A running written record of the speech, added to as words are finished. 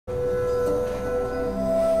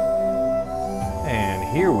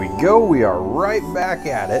Here we go, we are right back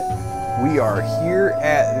at it. We are here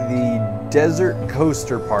at the Desert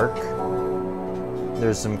Coaster Park.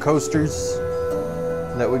 There's some coasters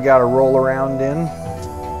that we gotta roll around in,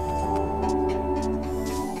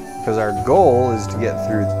 because our goal is to get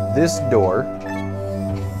through this door,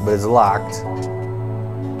 but it's locked.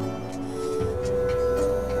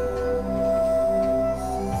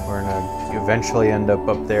 We're gonna eventually end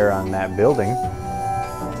up there on that building.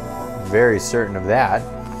 Very certain of that.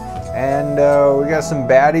 And we got some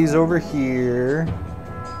baddies over here.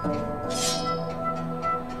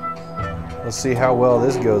 We'll see how well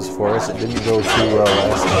this goes for us. It didn't go too well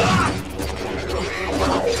last time.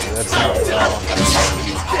 That's not well.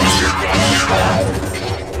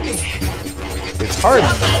 It's hard to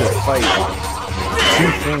fight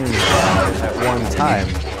two things at one time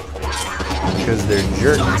because they're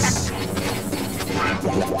jerks.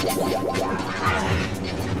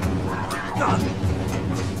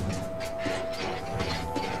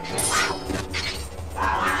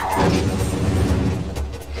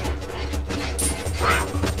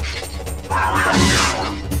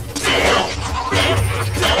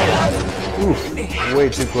 Oof, way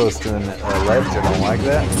too close to a ledge. I don't like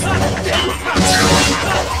that.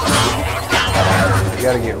 You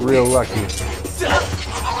gotta get real lucky.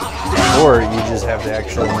 Or you just have to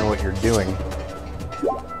actually know what you're doing.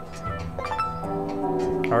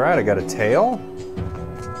 Alright, I got a tail.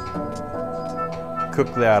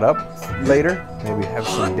 Cook that up later. Maybe have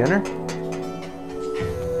some dinner.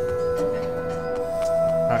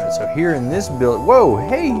 Alright, so here in this build. Whoa,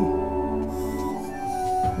 hey!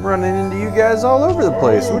 I'm running into you guys all over the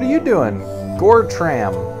place. What are you doing? Gore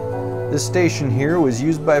Tram. This station here was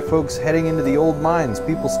used by folks heading into the old mines.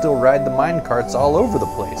 People still ride the mine carts all over the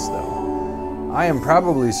place, though. I am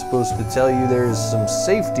probably supposed to tell you there's some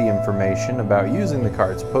safety information about using the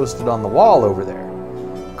carts posted on the wall over there.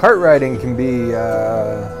 Cart riding can be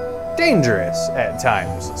dangerous at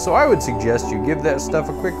times, so I would suggest you give that stuff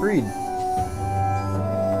a quick read.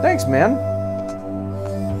 Thanks, man.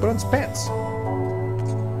 Put on some pants.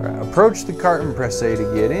 Right, approach the cart and press A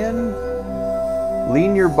to get in.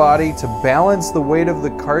 Lean your body to balance the weight of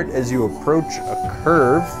the cart as you approach a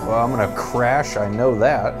curve. Well, I'm gonna crash, I know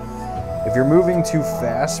that. If you're moving too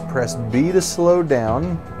fast, press B to slow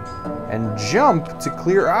down and jump to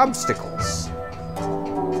clear obstacles.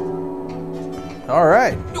 All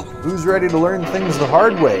right, who's ready to learn things the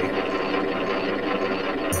hard way?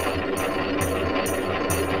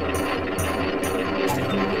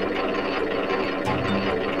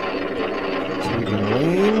 So we can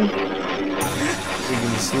lean, we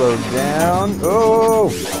can slow down.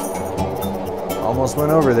 Oh, almost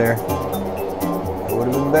went over there. That would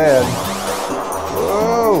have been bad.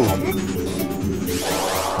 Whoa!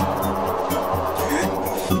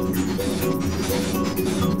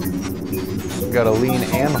 Gotta lean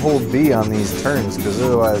and hold B on these turns, because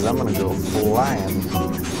otherwise I'm gonna go flying.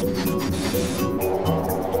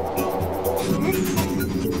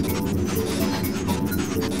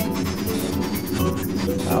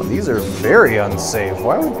 Wow, these are very unsafe.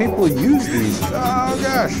 Why would people use these? Oh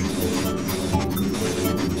gosh!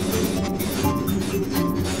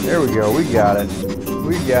 There we go, we got it.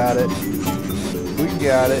 We got it. We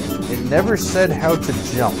got it. It never said how to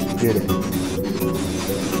jump, did it?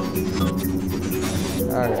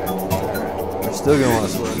 Alright, alright. We're still gonna want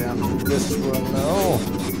to slow down for this one, though.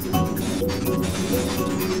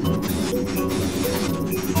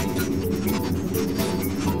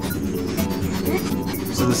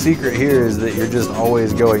 So the secret here is that you're just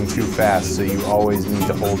always going too fast, so you always need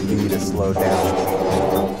to hold B to slow down.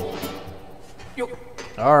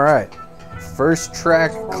 Alright, first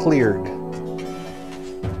track cleared.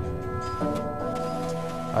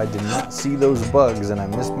 I did not see those bugs and I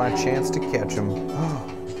missed my chance to catch them.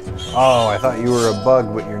 Oh, I thought you were a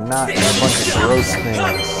bug, but you're not. You're a bunch of gross things.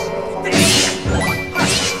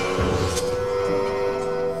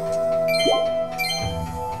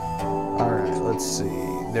 Alright, let's see.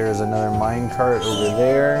 There's another minecart over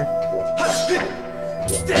there.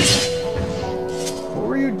 What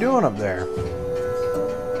were you doing up there?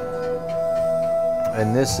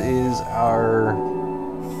 And this is our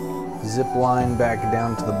zip line back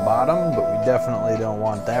down to the bottom, but we definitely don't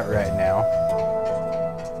want that right now.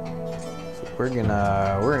 So we're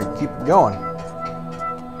gonna keep going.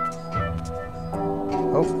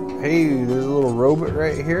 Oh, hey, there's a little robot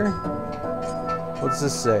right here. What's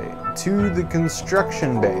this say? To the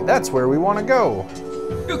construction bay. That's where we want to go.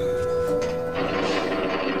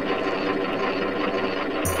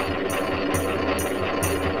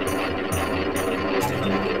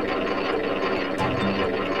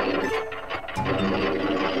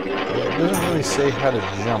 really say how to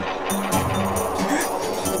jump.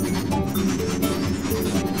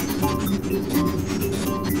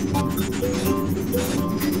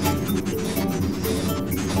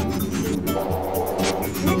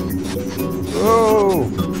 Whoa!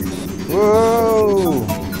 Whoa!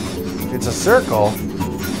 It's a circle?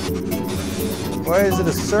 Why is it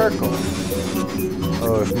a circle?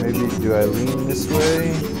 Oh, if maybe, do I lean this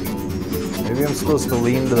way? Maybe I'm supposed to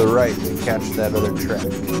lean to the right to catch that other track.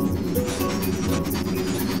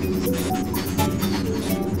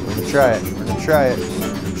 We're gonna try it. We're gonna try it. We're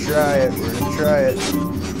gonna try it. We're gonna try it.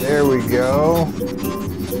 There we go.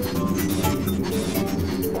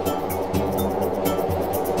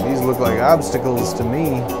 These look like obstacles to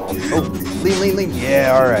me. Oh, lean, lean, lean.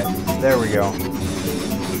 Yeah, alright. There we go.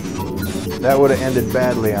 That would have ended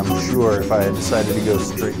badly, I'm sure, if I had decided to go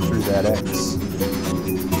straight through that X.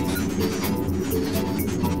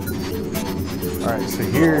 Alright, so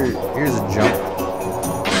here's a jump.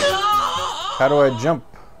 How do I jump?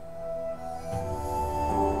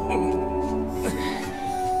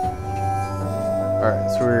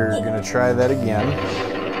 Alright, so we're gonna try that again.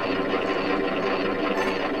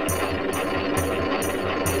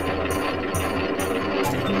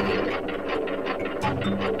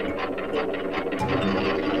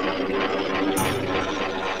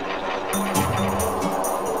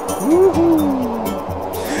 Woohoo!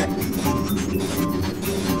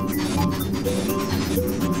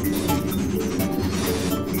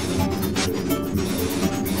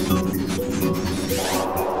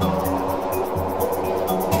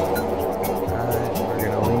 Alright, we're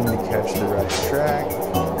gonna lean to catch the right track.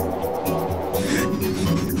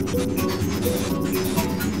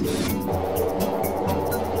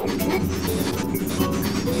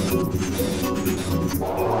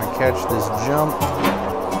 We're gonna catch this jump.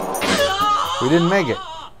 We didn't make it.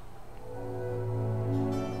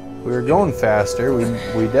 We were going faster.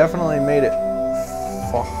 We definitely made it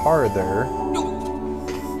farther.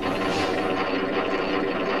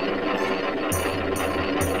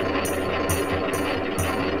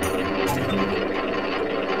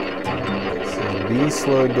 So B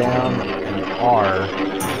slowed down and R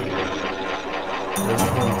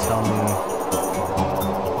doesn't really tell me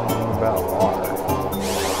anything about R.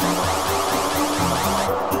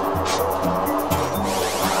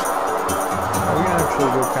 Go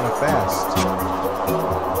kind of fast.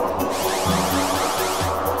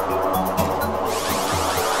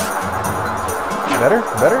 Better?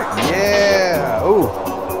 Better? Yeah! Oh!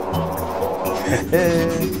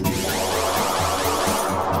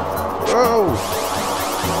 Whoa!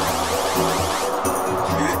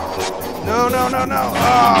 No, no, no, no! Oh!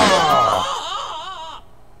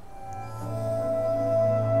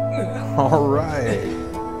 All right.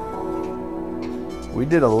 We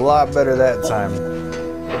did a lot better that time.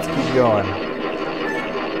 Let's keep going.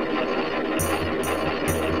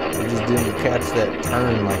 We just didn't catch that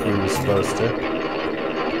turn like we were supposed to.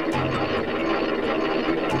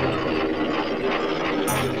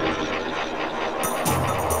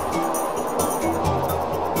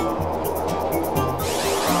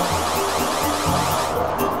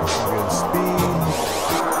 Good speed.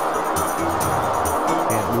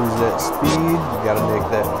 Can't lose that speed. You gotta make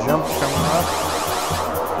that jump coming up.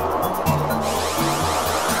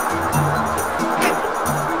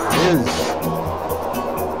 Is.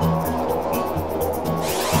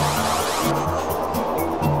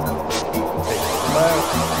 Take the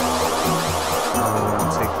left, and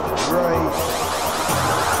take the right.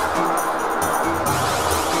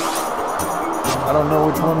 I don't know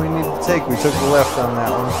which one we need to take. We took the left on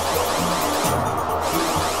that one.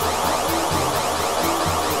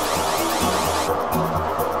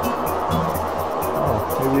 Oh,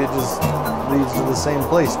 maybe it just leads to the same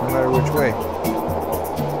place no matter which way.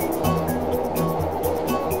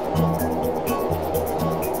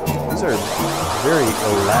 These are very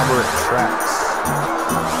elaborate tracks.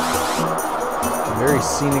 Very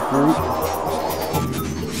scenic route.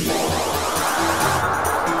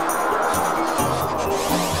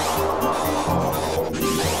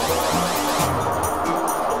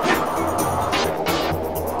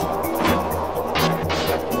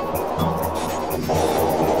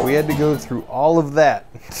 We had to go through all of that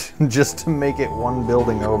just to make it one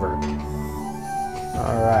building over.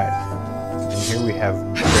 All right. And here we have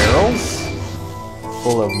barrels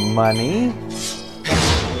full of money.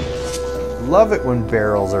 Love it when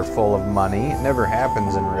barrels are full of money. It never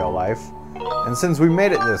happens in real life. And since we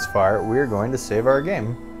made it this far, we're going to save our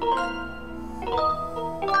game.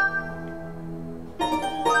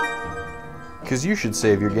 Because you should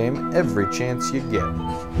save your game every chance you get.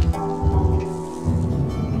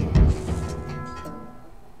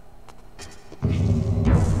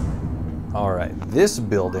 this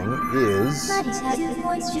building is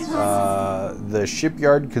the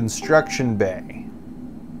shipyard construction bay,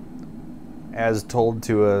 as told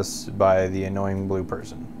to us by the annoying blue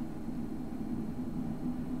person.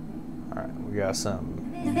 Alright, we got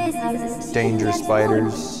some danger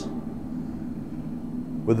spiders.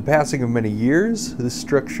 With the passing of many years, this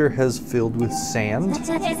structure has filled with sand.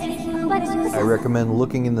 I recommend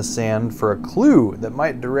looking in the sand for a clue that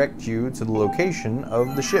might direct you to the location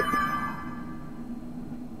of the ship.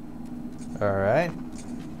 Alright.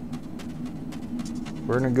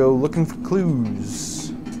 We're gonna go looking for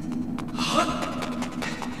clues.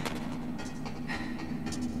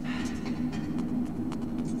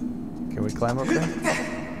 Can we climb up there?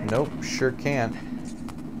 Nope, sure can't.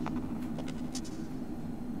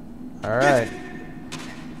 Alright.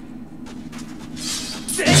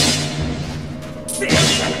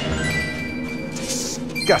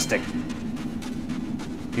 Disgusting.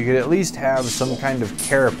 You could at least have some kind of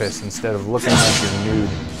carapace instead of looking like you're nude.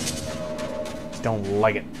 Don't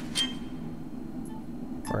like it.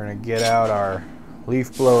 We're gonna get out our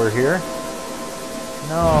leaf blower here.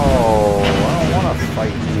 No, I don't want to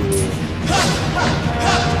fight you.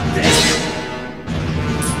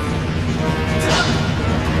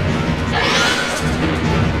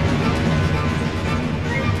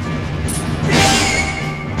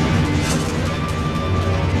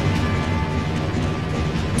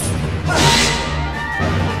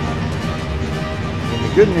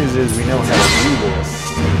 The good news is we know how to do this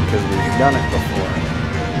because we've done it before.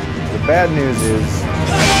 The bad news is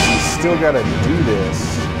we still gotta do this.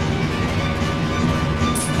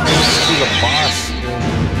 This is a boss in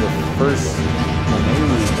the first Maneru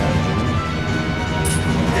dungeon.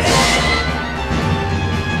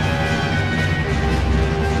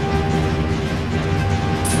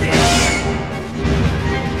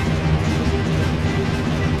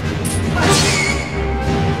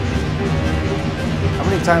 How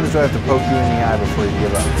many times do I have to poke you in the eye before you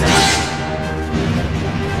give up?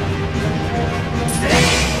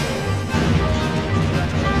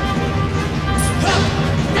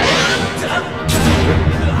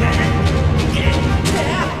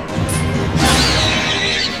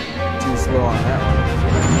 Too slow on that one.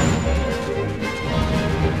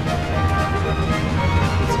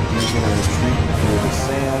 So he's going to retreat through the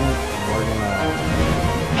sand. We're going to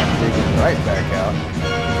dig it right back out.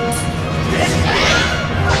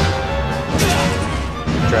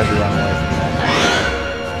 Tried to run away from that.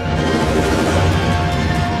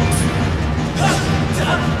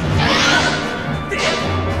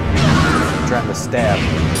 I'm trying to stab.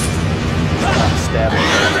 I'm not stabbing.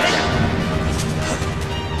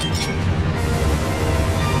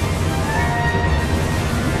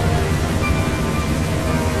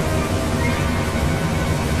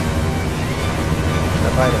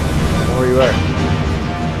 Stop hiding. I know where you are.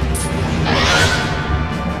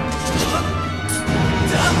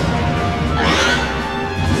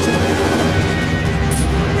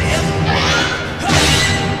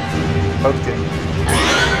 Okay.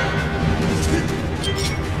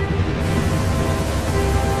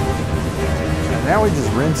 And now we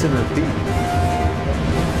just rinse and repeat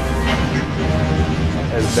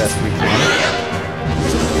as best we can.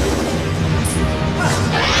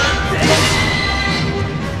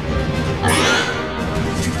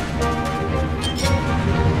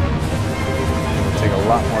 It'll take a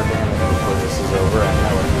lot more damage before this is over, I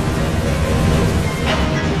know it.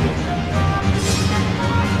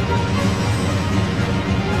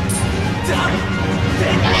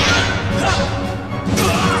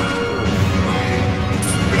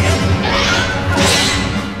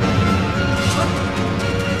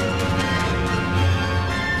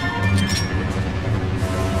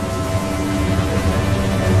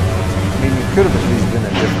 Could have at least been a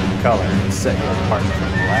different color and set you apart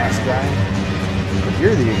from the last guy. But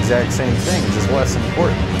you're the exact same thing, just less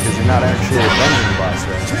important, because you're not actually a dungeon boss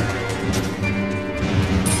right now.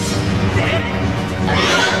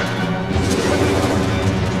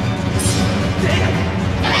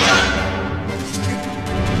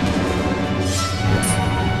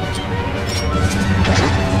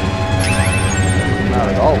 Not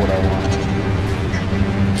at all what I want.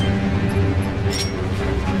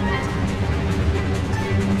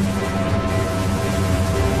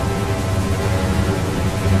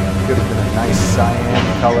 Could have been a nice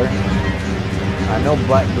cyan color. I know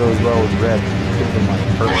black goes well with red. Could have been like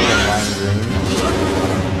purple and lime green.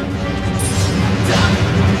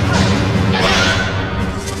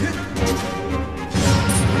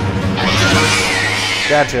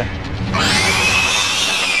 Gotcha.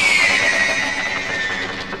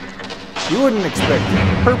 You wouldn't expect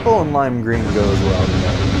it. Purple and lime green goes well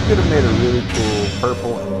together. You could have made a really cool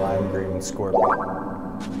purple and lime green scorpion.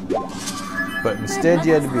 But instead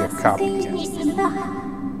you had to be a copycat.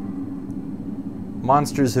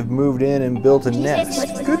 Monsters have moved in and built a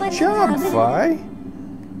nest. Good job, Fi!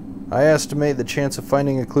 I estimate the chance of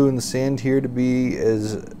finding a clue in the sand here to be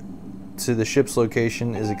to the ship's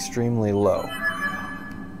location is extremely low.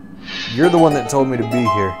 You're the one that told me to be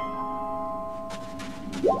here.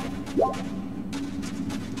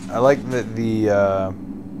 I like that the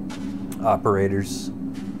operators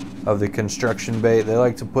of the construction bay, they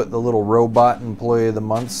like to put the little robot employee of the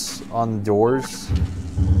months on the doors.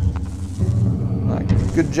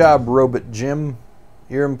 Good job, Robot Jim.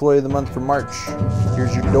 You're employee of the month for March.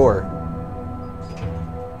 Here's your door.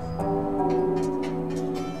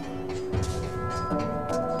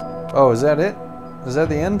 Oh, is that it? Is that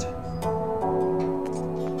the end?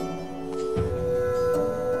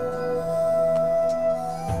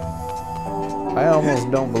 I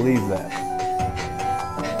almost don't believe that.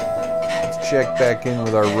 Let's check back in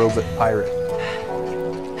with our robot pirate.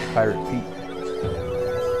 Pirate Pete.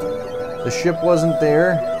 The ship wasn't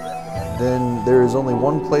there, then there is only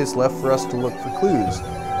one place left for us to look for clues.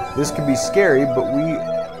 This could be scary, but we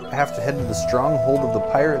have to head to the stronghold of the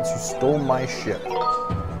pirates who stole my ship.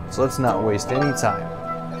 So let's not waste any time.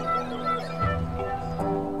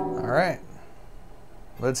 Alright,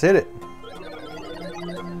 let's hit it.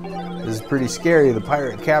 This is pretty scary. The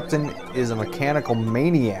pirate captain is a mechanical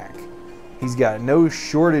maniac. He's got no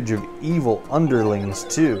shortage of evil underlings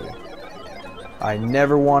too. I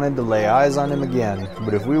never wanted to lay eyes on him again,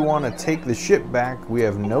 but if we want to take the ship back, we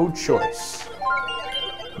have no choice.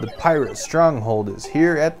 The pirate stronghold is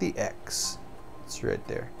here at the X. It's right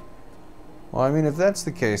there. Well, I mean, if that's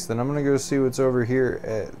the case, then I'm going to go see what's over here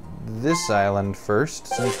at this island first,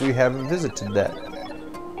 since we haven't visited that.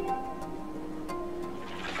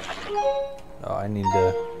 Oh, I need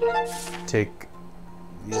to take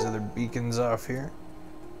these other beacons off here.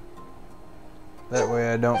 That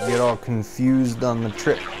way I don't get all confused on the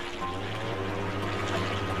trip. Don't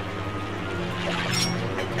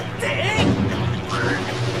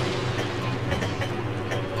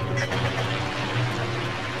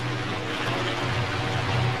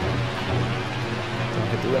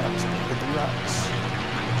hit the rocks, don't hit the rocks.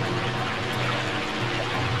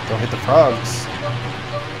 Don't hit the frogs.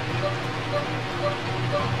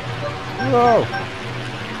 Whoa!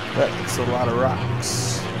 That's a lot of rocks.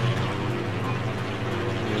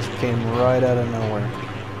 Came right out of nowhere.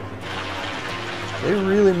 They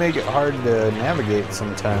really make it hard to navigate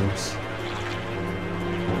sometimes.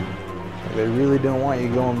 They really don't want you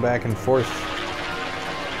going back and forth.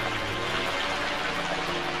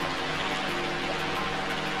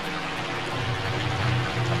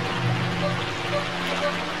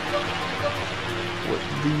 What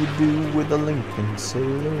do you do with a Lincoln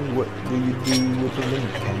sailor? What do you do with a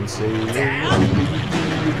Lincoln sailor? What do you do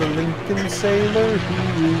with a Lincoln sailor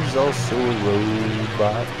who is also a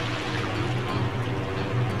robot?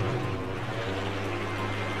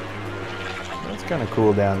 That's kind of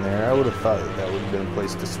cool down there. I would have thought that would have been a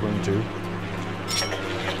place to swim to.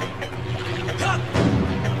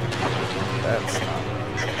 That's not.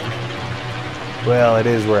 Well, it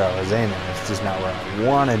is where I was aiming. It's just not where I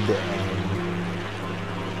wanted to aim.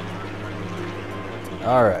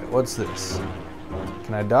 Alright, what's this?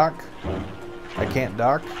 Can I dock? I can't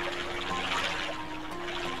dock? Do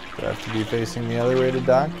I have to be facing the other way to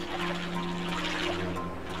dock?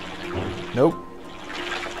 Nope.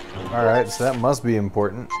 Alright, so that must be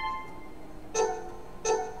important.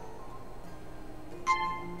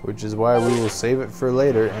 Which is why we will save it for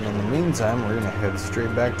later, and in the meantime, we're gonna head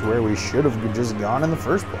straight back to where we should have just gone in the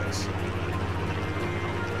first place.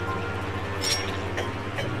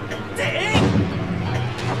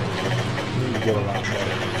 Get a lot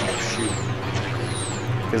better at shooting.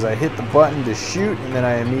 Because I hit the button to shoot and then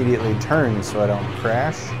I immediately turn so I don't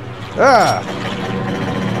crash. Ah!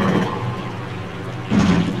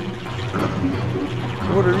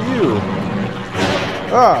 What are you?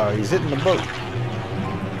 Oh, he's hitting the boat.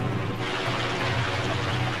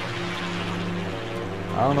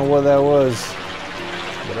 I don't know what that was,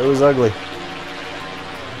 but it was ugly.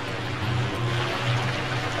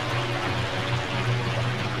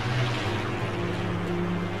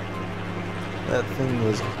 That thing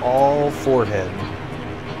was all forehead.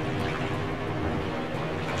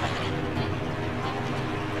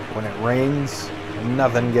 When it rains,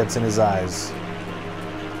 nothing gets in his eyes.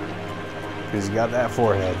 Because he's got that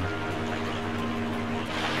forehead.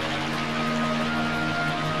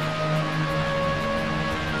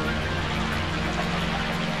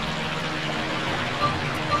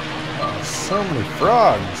 Oh, so many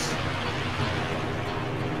frogs.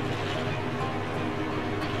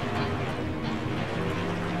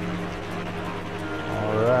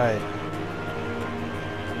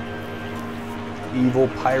 evil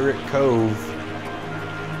pirate cove.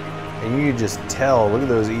 And you can just tell, look at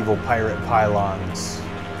those evil pirate pylons.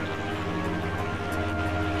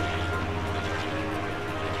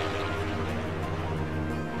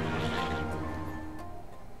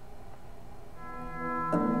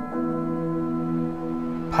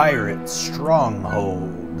 Pirate Stronghold.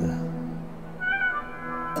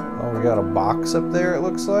 Oh, we got a box up there, it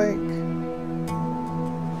looks like.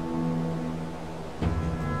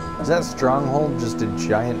 Is that stronghold just a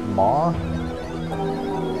giant maw?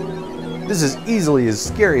 This is easily as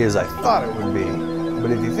scary as I thought it would be.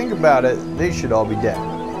 But if you think about it, they should all be dead.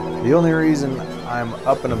 The only reason I'm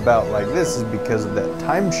up and about like this is because of that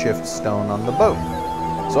time shift stone on the boat.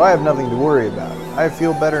 So I have nothing to worry about. I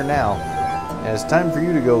feel better now. And it's time for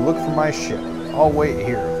you to go look for my ship. I'll wait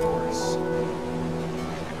here, of course.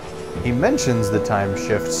 He mentions the time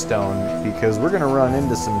shift stone because we're going to run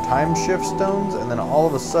into some time shift stones, and then all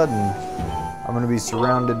of a sudden I'm going to be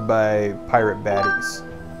surrounded by pirate baddies.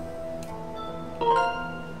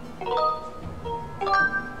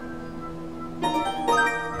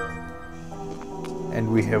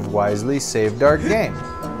 And we have wisely saved our game.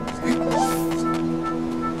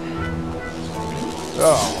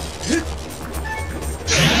 Oh.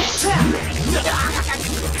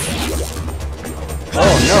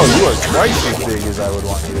 Oh no, you are twice as big as I would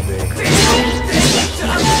want you to be.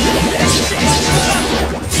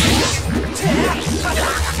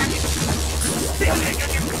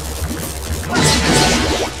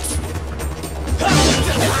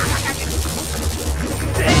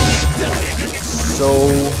 So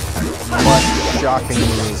much shocking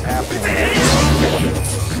is happening.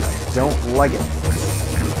 I don't like it.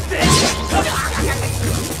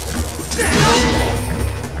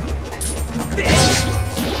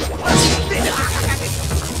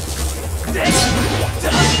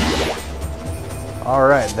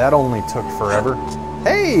 Alright, that only took forever.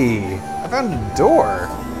 Hey! I found a door!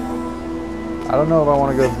 I don't know if I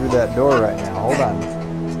want to go through that door right now. Hold on.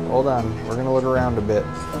 Hold on. We're going to look around a bit.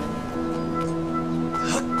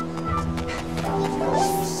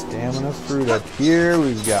 Stamina fruit up here.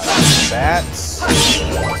 We've got bats.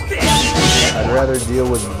 I'd rather deal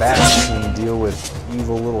with bats than deal with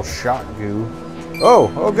evil little shot goo. Oh!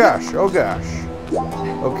 Oh gosh! Oh gosh!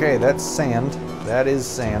 Okay, that's sand. That is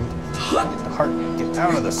sand. Get the heart. Get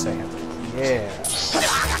out of the sand. Yeah.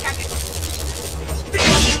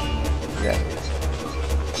 Yeah.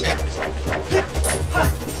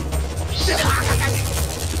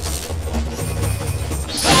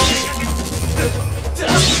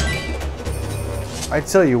 I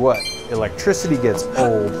tell you what, electricity gets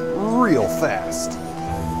old real fast.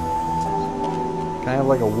 Can I have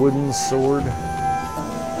like a wooden sword?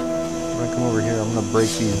 I'm gonna come over here. I'm gonna break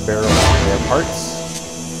these barrels. We have hearts.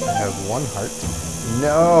 I have one heart.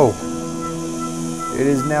 No! It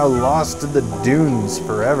is now lost to the dunes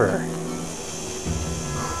forever.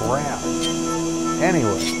 Crap.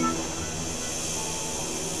 Anyway.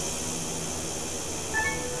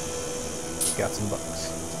 Got some bugs.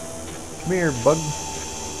 Come here, bug.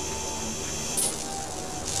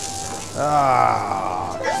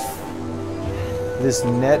 Ah. This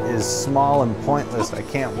net is small and pointless. I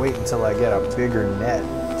can't wait until I get a bigger net.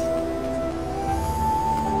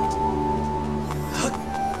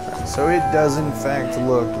 So it does in fact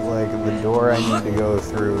look like the door I need to go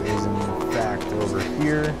through is in fact over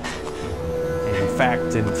here. In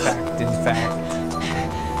fact.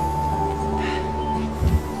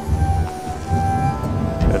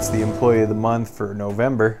 That's the employee of the month for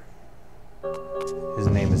November. His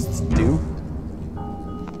name is Stu.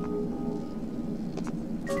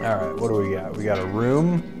 Alright, what do we got? We got a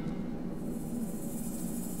room.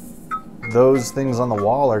 Those things on the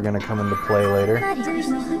wall are going to come into play later.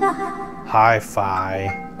 Hi-fi.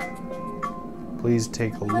 Please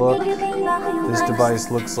take a look. This device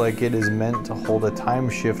looks like it is meant to hold a time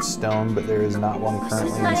shift stone, but there is not one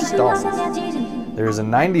currently installed. There is a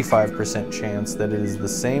 95% chance that it is the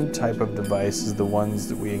same type of device as the ones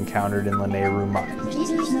that we encountered in Lanayru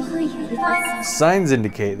Mine. Signs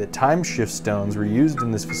indicate that time shift stones were used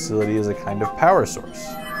in this facility as a kind of power source.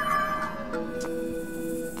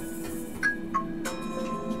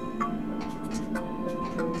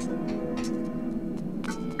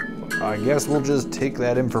 I guess we'll just take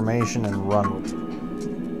that information and run with it.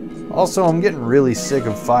 Also, I'm getting really sick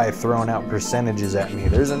of Phi throwing out percentages at me.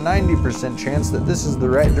 There's a 90% chance that this is the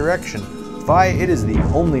right direction. Phi, it is the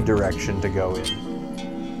only direction to go in.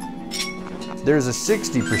 There's a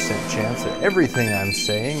 60% chance that everything I'm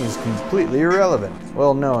saying is completely irrelevant.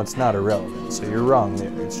 Well, no, it's not irrelevant, so you're wrong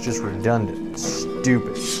there. It's just redundant,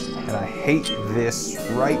 stupid. And I hate this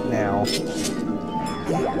right now.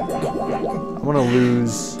 I'm gonna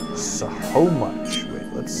lose so much.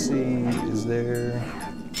 Wait, let's see. Is there?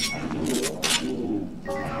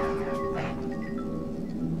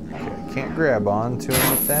 Okay, I can't grab onto him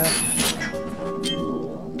with that.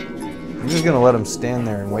 I'm just gonna let him stand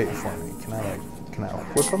there and wait for me. Can I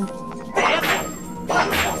whip him?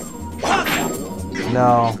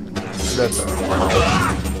 No, that's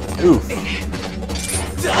alright. Oof.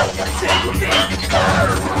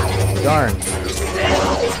 Darn.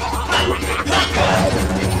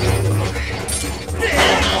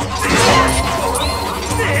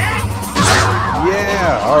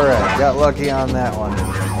 Yeah, alright, got lucky on that one.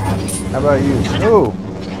 How about you? Ooh.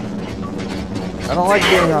 I don't like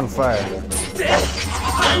being on fire.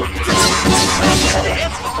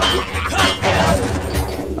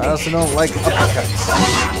 I also don't like uppercuts.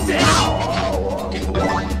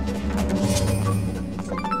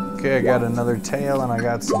 Okay, I got another tail and I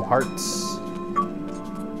got some hearts.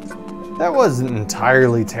 That wasn't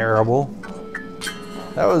entirely terrible.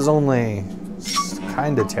 That was only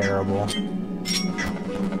kind of terrible.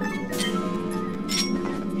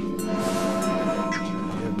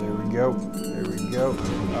 Yeah, there we go. There we go.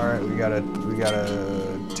 All right, we got a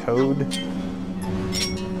toad.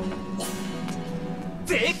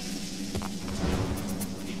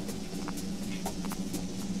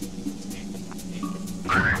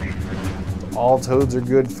 All toads are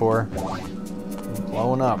good for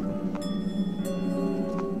blowing up.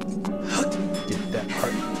 Get that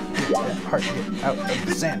heart. Get that heart. Get out of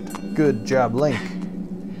the sand. Good job, Link.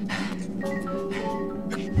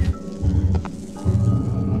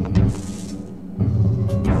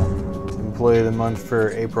 Employee of the month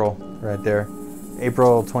for April, right there.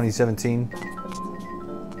 April 2017.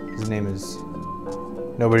 His name is...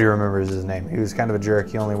 Nobody remembers his name. He was kind of a jerk.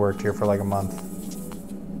 He only worked here for like a month.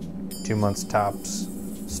 2 months tops.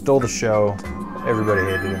 Stole the show. Everybody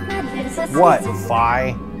hated him. What?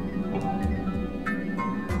 Fi?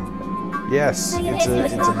 Yes,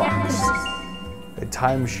 it's a box. A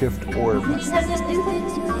time shift orb.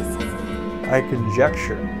 I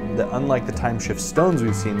conjecture that unlike the time shift stones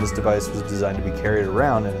we've seen, this device was designed to be carried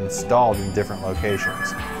around and installed in different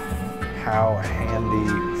locations. How handy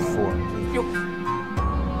for me.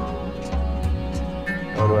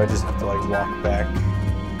 Oh, do I just have to like walk back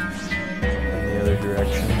in the other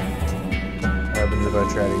direction? What happens if I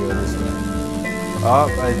try to go this way? Oh,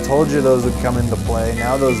 I told you those would come into play.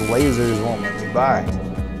 Now those lasers won't let me by.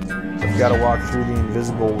 I've got to walk through the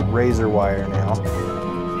invisible razor wire now.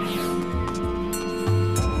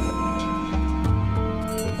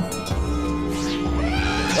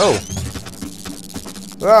 Oh!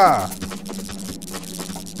 Ah!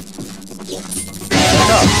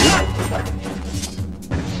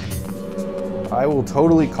 I will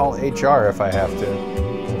totally call HR if I have to.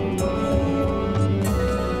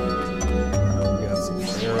 We got some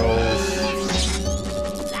barrels.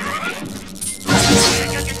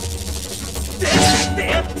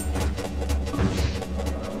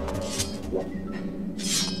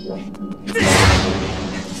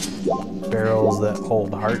 Barrels that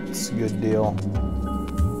hold hearts, good deal.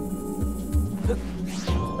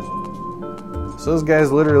 So those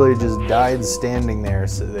guys literally just died standing there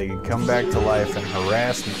so they could come back to life and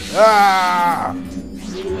harass me. Ah!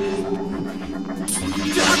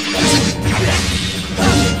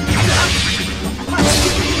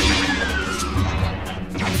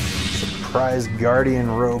 Surprise guardian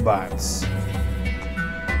robots.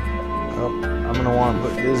 Oh, I'm gonna want to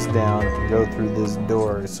put this down and go through this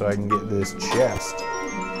door so I can get this chest.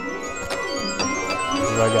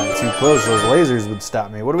 If I got too close, those lasers would stop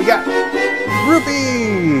me. What do we got?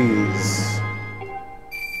 Rupees!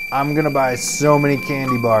 I'm gonna buy so many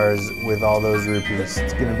candy bars with all those rupees.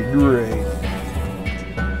 It's gonna be great.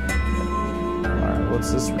 Alright,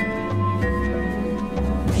 what's this rupee?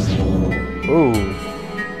 Ooh.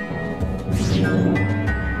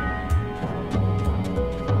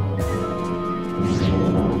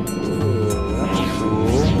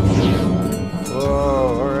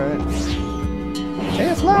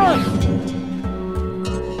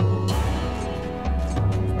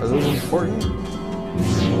 Important?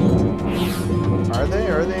 Are they?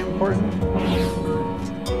 Are they important?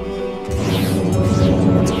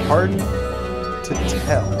 It's hard to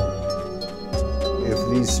tell if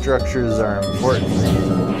these structures are important.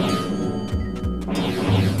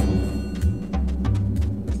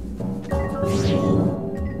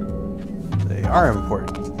 They are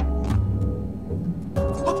important.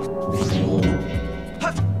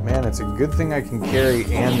 Man, it's a good thing I can carry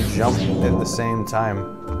and jump at the same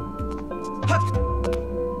time.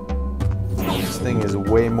 This thing is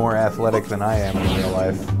way more athletic than I am in real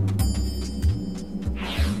life.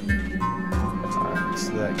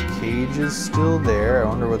 that cage is still there. I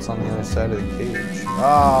wonder what's on the other side of the cage.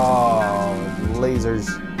 Oh, lasers.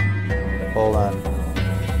 Hold on.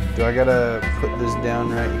 Do I gotta put this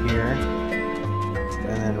down right here?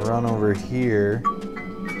 And then run over here.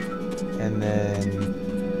 And then...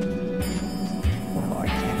 Oh, I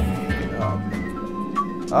can't pick it up.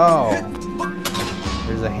 Oh!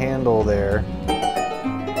 There's a handle there.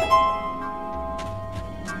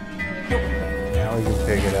 Now we can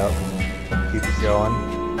pick it up. Keep it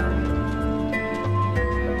going.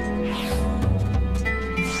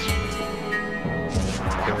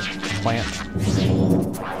 Plant.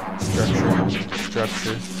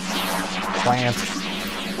 Structure. Plant.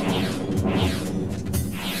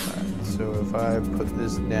 Alright, so if I put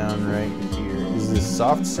this down right here, is this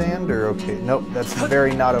soft sand or okay? Nope, that's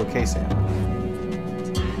very not okay sand.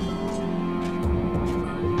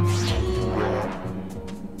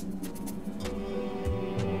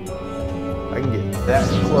 I can get that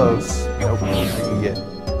close. Nope, I can get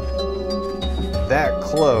that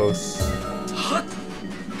close.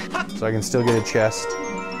 So I can still get a chest.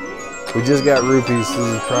 We just got rupees. This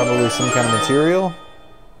is probably some kind of material.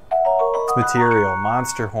 It's material.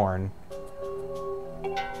 Monster horn.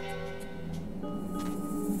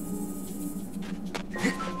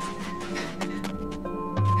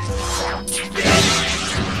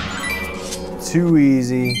 Too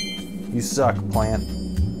easy. You suck, plant.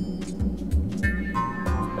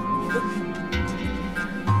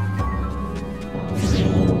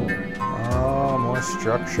 Oh, more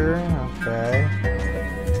structure. Okay.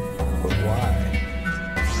 But why?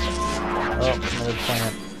 Oh, another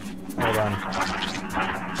plant. Hold on.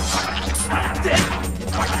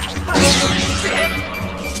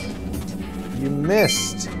 You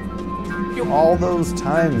missed. All those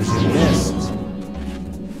times you missed.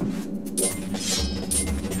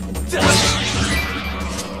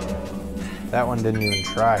 That one didn't even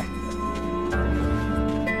try.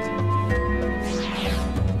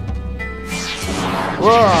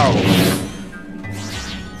 Whoa!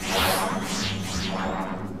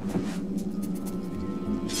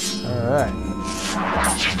 All right.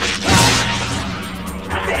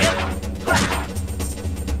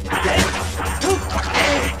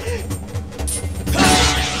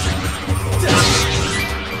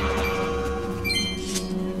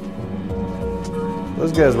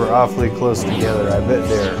 Those guys were awfully close together. I bet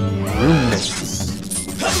they're roommates.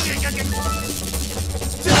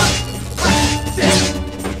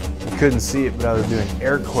 You couldn't see it, but I was doing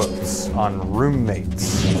air quotes on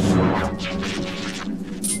roommates.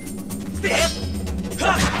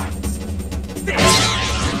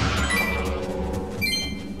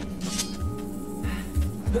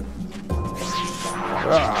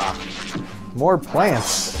 Ah, more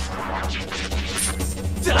plants.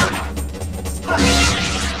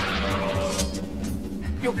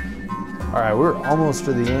 Alright, we're almost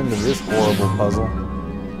to the end of this horrible puzzle.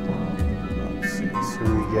 Let's see. So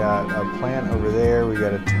we got a plant over there, we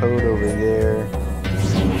got a toad over there.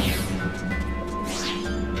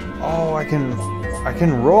 Oh, I can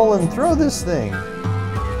roll and throw this thing.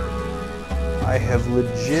 I have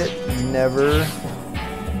legit never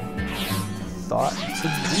thought to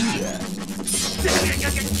do that.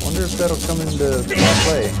 Wonder if that'll come into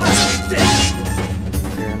play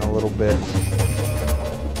here in a little bit.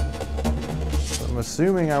 I'm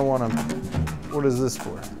assuming I want to... What is this for?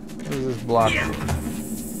 What is this block for?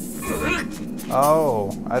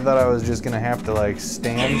 Oh, I thought I was just going to have to like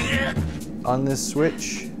stand on this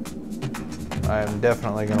switch. I am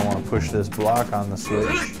definitely going to want to push this block on the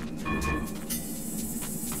switch.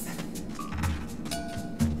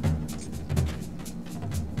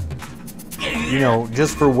 You know,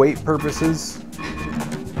 just for weight purposes.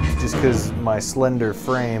 Just because my slender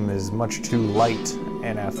frame is much too light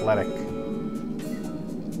and athletic.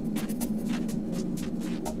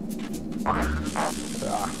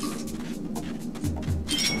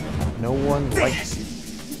 No one likes you.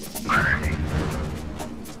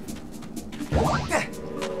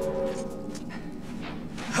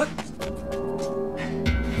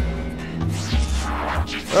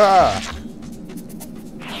 Ah!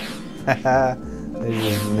 Haha, they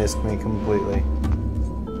just missed me completely.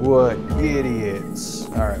 What idiots.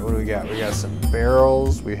 Alright, what do we got? We got some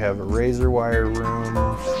barrels. We have a razor wire room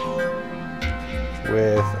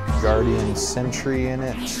with Guardian Sentry in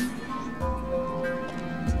it.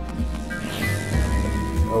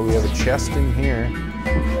 Oh, we have a chest in here.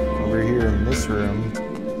 Over here in this room.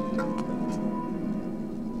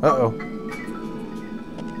 Uh-oh.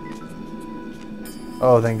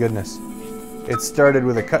 Oh, thank goodness. It started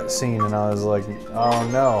with a cutscene and I was like, oh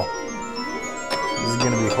no. This is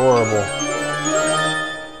gonna be horrible.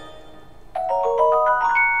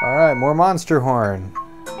 Alright, more monster horn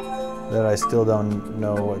that I still don't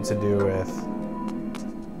know what to do with.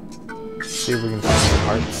 See if we can find some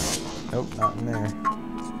hearts. Nope, not in there.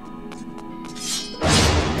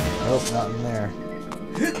 Nope, not in there.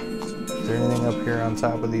 Is there anything up here on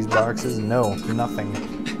top of these boxes? No, nothing.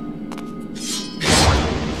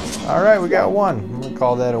 Alright, we got one. I'm gonna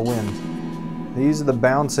call that a win. These are the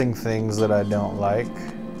bouncing things that I don't like.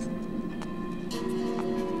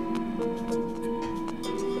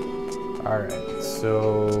 Alright,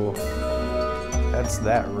 so that's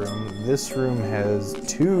that room. This room has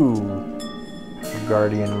 2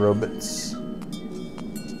 guardian robots.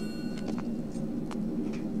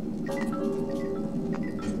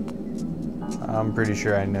 I'm pretty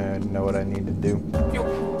sure I know what I need to do.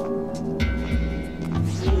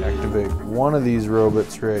 Activate one of these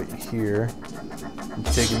robots right here. And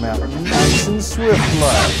take him out nice and swift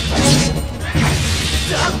like.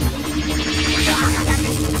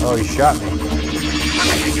 Oh, he shot me.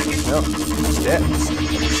 Nope. Stab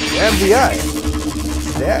the eye.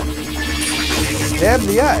 Stab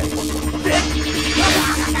the eye.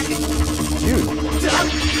 Dude.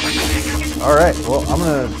 Alright, well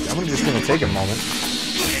I'm just gonna take a moment.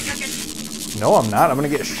 No, I'm not. I'm gonna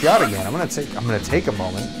get shot again. I'm gonna take a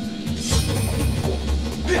moment.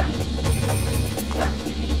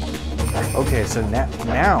 Okay, so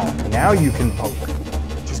now you can poke.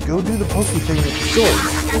 Just go do the pokey thing with the sword.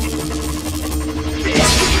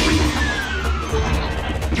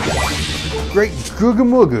 Great googa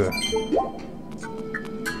mooga.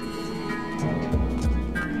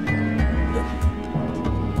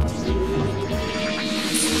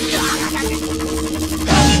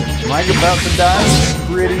 Am I about to die?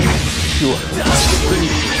 Pretty sure.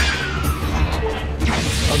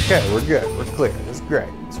 Okay, we're good. We're clear. That's great.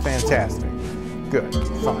 It's fantastic. Good.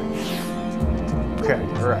 Fine. Okay,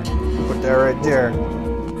 alright. Put that right there.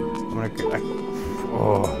 I'm gonna...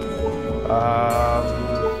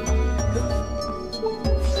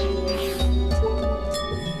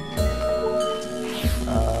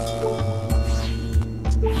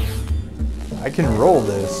 I can roll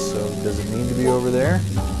this, so does it need to be over there?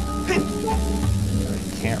 I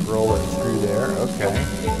can't roll it through there. Okay.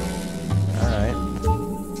 Alright.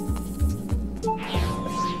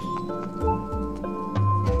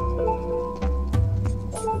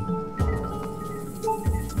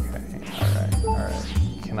 Alright.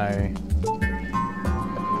 Can I...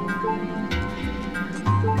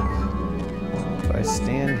 If I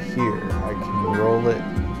stand here, I can roll it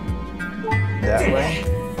that way?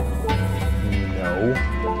 No.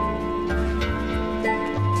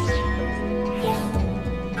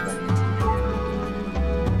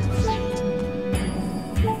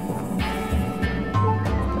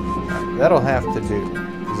 That'll have to do,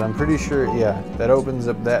 because I'm pretty sure, yeah, that opens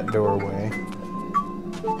up that doorway.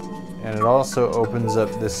 And it also opens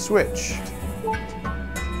up this switch.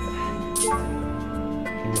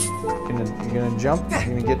 You gonna jump? You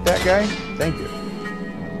gonna get that guy? Thank you.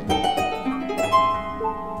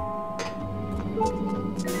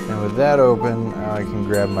 And with that open, I can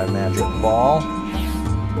grab my magic ball.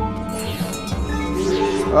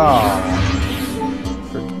 Oh,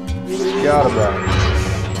 forgot about it.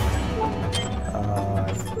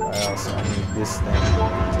 I also need this thing.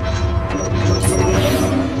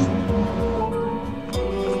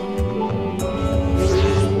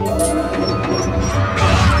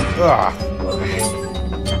 Ah,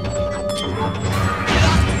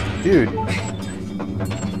 dude.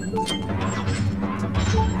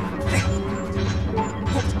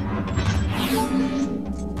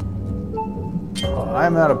 Well,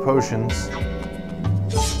 I'm out of potions.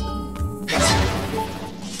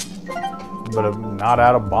 But I'm not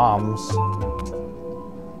out of bombs.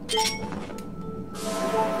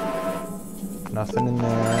 Nothing in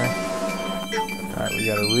there. Alright, we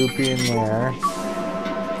got a rupee in there.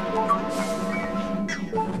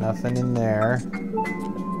 Nothing in there.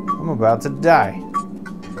 I'm about to die.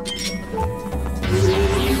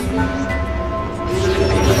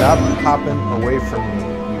 Stop hopping away from me,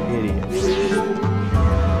 you idiot.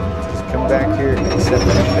 Just come back here and accept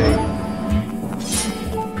that fate.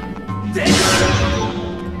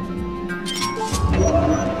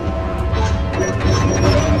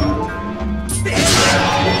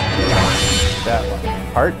 That one.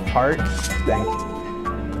 Heart, thank you.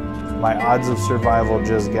 My odds of survival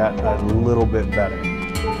just got a little bit better.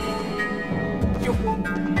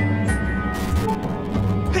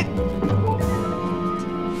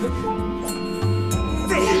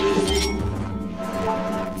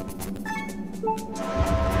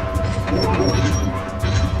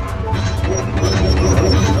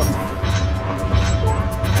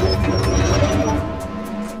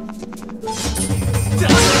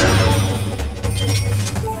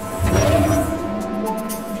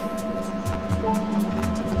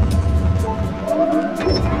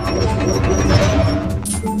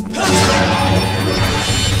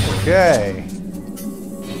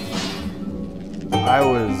 I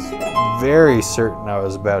was very certain I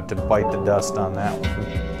was about to bite the dust on that one.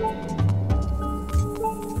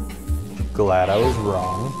 Glad I was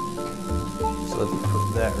wrong. So let's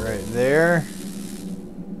put that right there.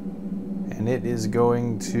 And it is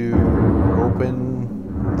going to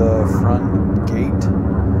open the front gate.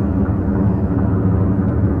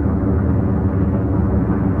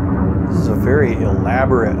 This is a very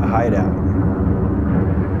elaborate hideout.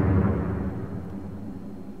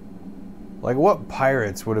 Like, what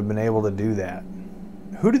pirates would have been able to do that?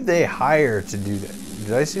 Who did they hire to do that?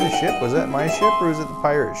 Did I see the ship? Was that my ship or was it the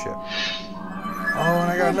pirate ship? Oh,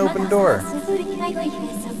 and I got an open door.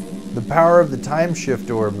 The power of the time shift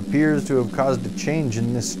orb appears to have caused a change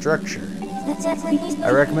in this structure. I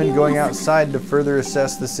recommend going outside to further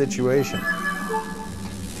assess the situation.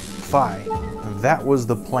 Fine, that was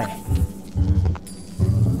the plan.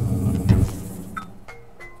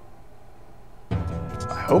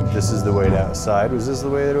 I hope this is the way to outside. Was this the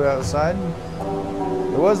way to outside?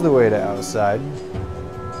 It was the way to outside.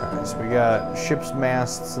 Alright, so we got ship's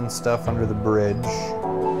masts and stuff under the bridge.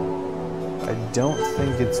 I don't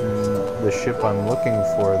think it's the ship I'm looking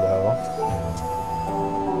for, though.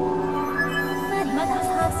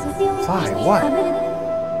 Fi, what?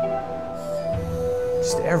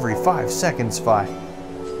 Just every 5 seconds, Fi.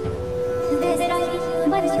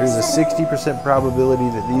 There's a 60% probability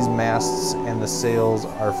that these masts and the sails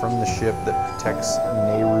are from the ship that protects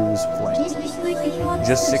Nehru's flank.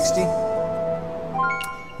 Just 60?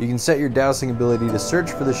 You can set your dowsing ability to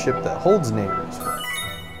search for the ship that holds Nehru's flank.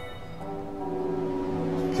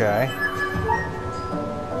 Okay.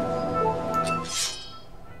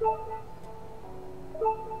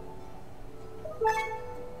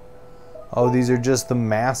 Oh, these are just the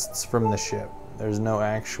masts from the ship. There's no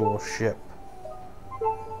actual ship.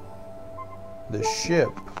 The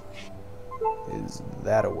ship is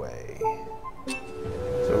that away.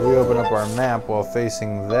 So we open up our map while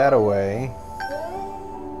facing that away.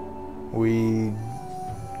 We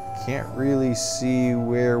can't really see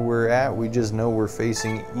where we're at. We just know we're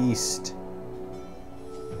facing east.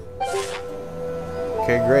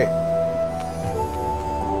 Okay, great.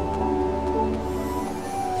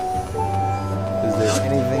 Is there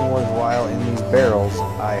anything worthwhile in these barrels?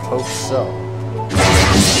 I hope so.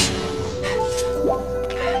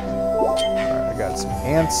 Alright, I got some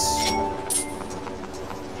ants.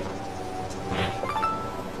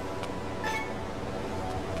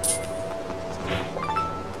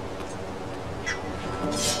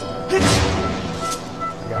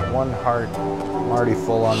 One heart. I'm already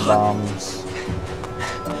full on bombs.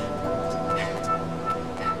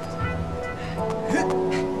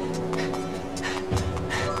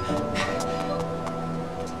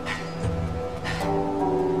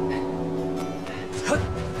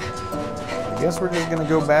 I guess we're just gonna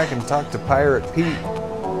go back and talk to Pirate Pete.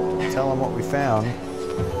 Tell him what we found.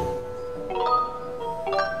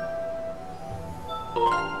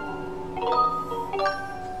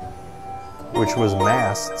 Which was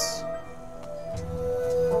masts.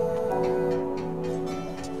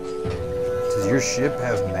 Does your ship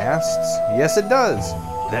have masts? Yes, it does.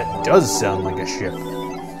 That does sound like a ship.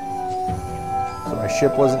 So my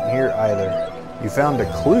ship wasn't here either. You found a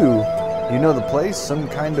clue? You know the place? Some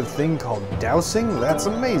kind of thing called dowsing? That's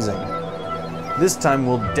amazing. This time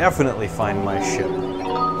we'll definitely find my ship.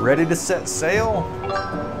 Ready to set sail?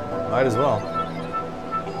 Might as well.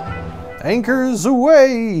 Anchors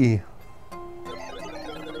away!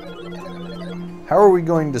 How are we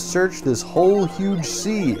going to search this whole huge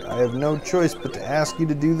sea? I have no choice but to ask you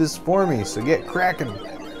to do this for me, so get cracking.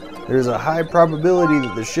 There's a high probability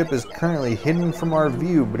that the ship is currently hidden from our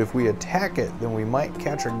view, but if we attack it, then we might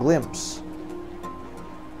catch a glimpse.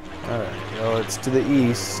 Alright, well, it's to the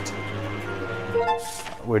east,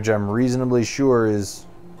 which I'm reasonably sure is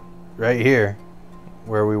right here,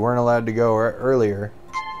 where we weren't allowed to go earlier.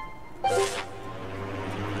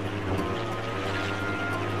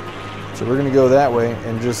 So we're gonna go that way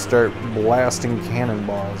and just start blasting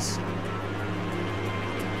cannonballs.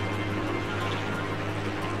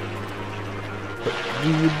 What do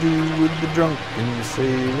you do with the drunken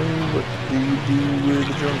sailor? What do you do with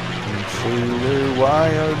the drunken sailor? Why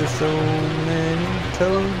are there so many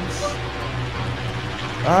toads?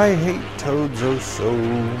 I hate toads oh so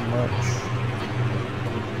much.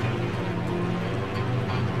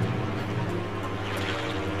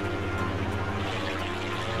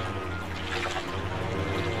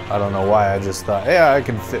 I don't know why, I just thought, yeah, I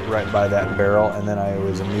can fit right by that barrel, and then I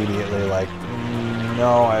was immediately like,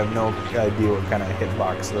 no, I have no idea what kind of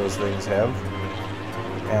hitbox those things have.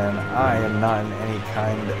 And I am not in any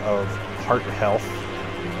kind of heart health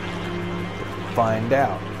to find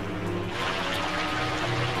out.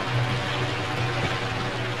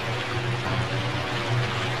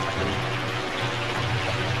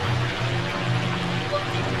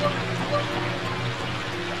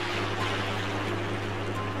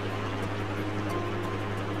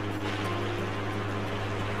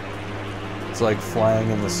 It's like flying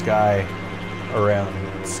in the sky around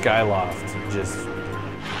Skyloft. It just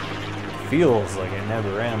feels like it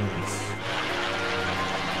never ends.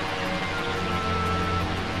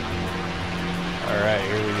 Alright,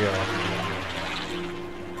 here we go.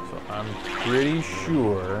 So I'm pretty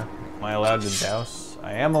sure... Am I allowed to douse?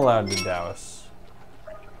 I am allowed to douse.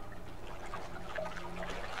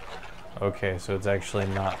 Okay, so it's actually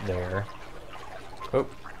not there. Oh.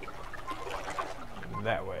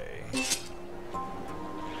 That way.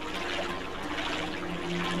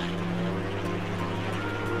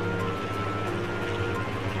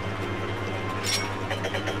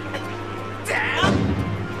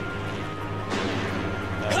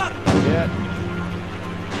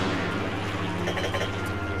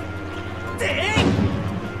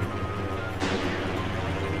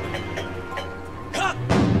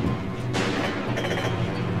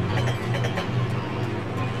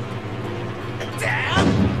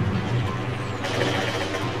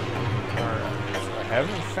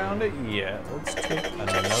 Haven't found it yet. Let's take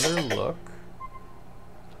another look.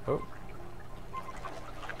 Oh.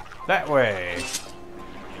 That way.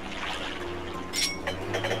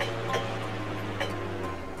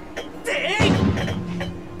 Get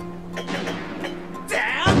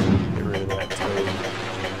rid of that toad.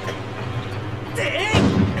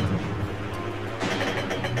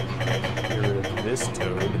 Get rid of this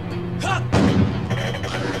toad.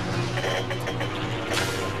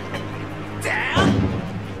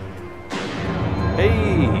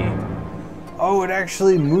 Hey! Oh, it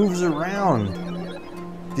actually moves around.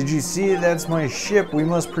 Did you see it? That's my ship. We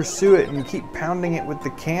must pursue it and keep pounding it with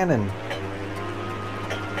the cannon.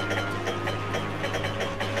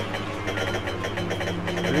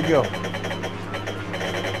 There we go.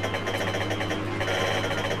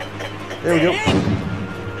 There we go.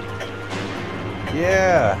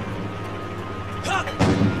 Yeah.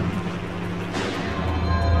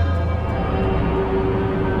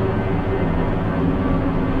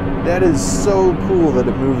 That is so cool that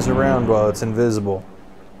it moves around while it's invisible.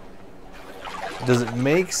 Does it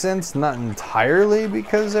make sense? Not entirely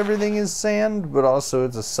because everything is sand, but also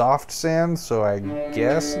it's a soft sand, so I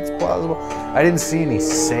guess it's plausible. I didn't see any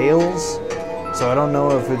sails, so I don't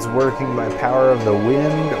know if it's working by power of the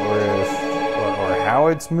wind or how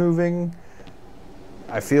it's moving.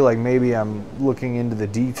 I feel like maybe I'm looking into the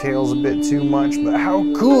details a bit too much, but how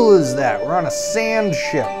cool is that? We're on a sand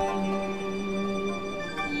ship.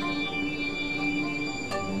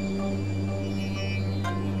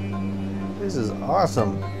 This is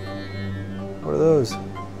awesome. What are those?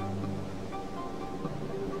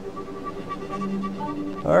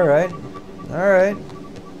 Alright. Alright.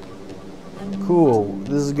 Cool.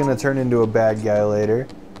 This is gonna turn into a bad guy later.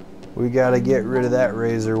 We gotta get rid of that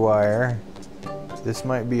razor wire. This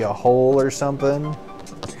might be a hole or something.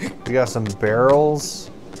 We got some barrels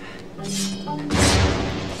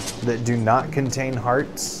that do not contain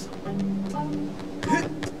hearts.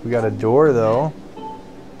 We got a door though.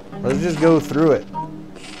 Let's just go through it.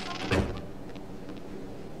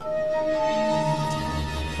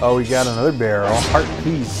 Oh, we got another barrel. Heart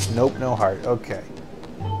piece. Nope, no heart. Okay.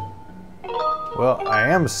 Well, I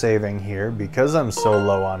am saving here because I'm so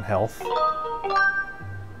low on health.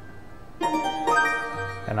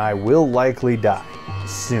 And I will likely die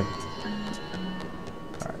soon.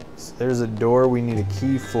 Alright, so there's a door we need a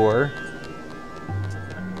key for.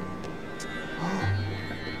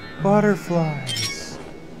 Butterflies.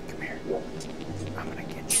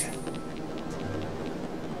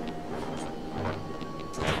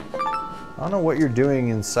 I don't know what you're doing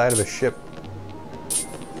inside of a ship.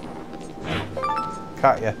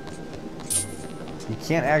 Caught ya. You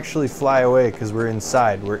can't actually fly away because we're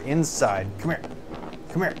inside. We're inside. Come here.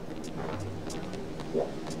 Come here.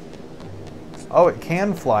 Oh, it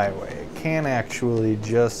can fly away. It can actually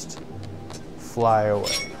just fly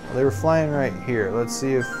away. They were flying right here. Let's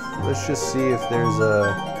just see if there's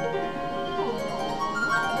a...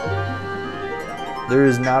 There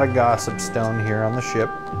is not a gossip stone here on the ship.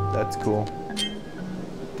 That's cool.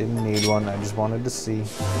 Didn't need one, I just wanted to see.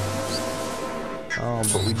 Oh,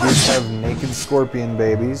 but we do have naked scorpion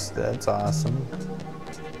babies. That's awesome.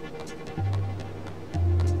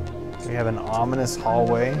 We have an ominous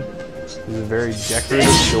hallway. There's a very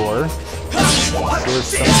decorative door. I'm sure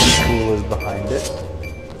something cool is behind it.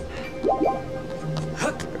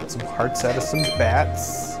 Got some hearts out of some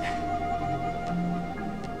bats.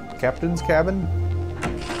 Captain's cabin?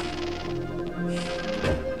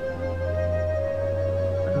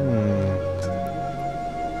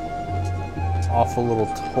 Awful little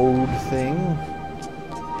toad thing.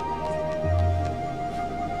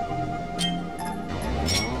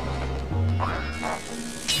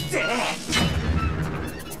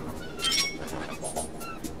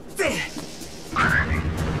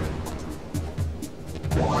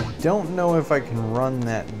 don't know if I can run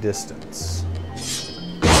that distance.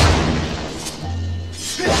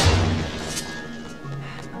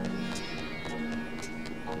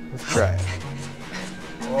 Let's try it.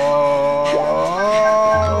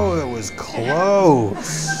 Oh, it was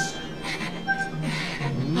close.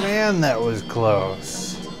 Man, that was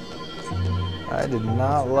close. I did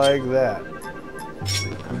not like that. Let's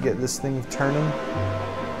see if we get this thing turning.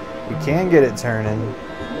 We can get it turning.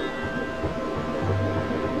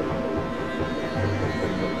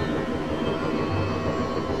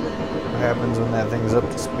 What happens when that thing's up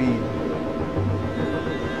to speed?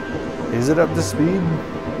 Is it up to speed?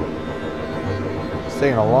 It's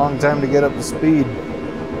taking a long time to get up to speed.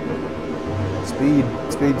 Speed,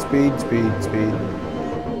 speed, speed, speed, speed.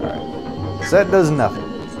 Alright. So that does nothing.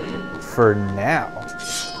 For now.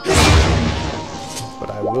 But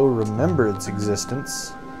I will remember its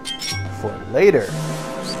existence for later.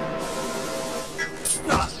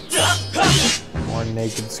 More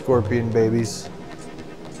naked scorpion babies.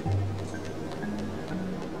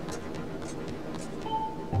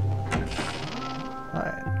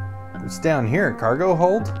 Alright. What's down here? Cargo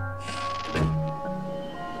hold?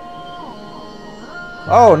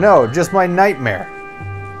 Oh no, just my nightmare.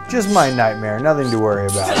 Just my nightmare, nothing to worry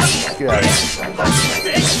about. Get out of here.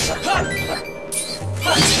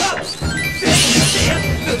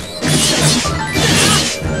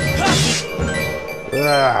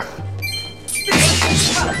 Ugh.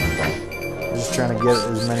 Just trying to get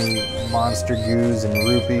as many monster goos and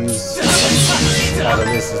rupees out of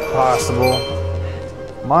this as possible.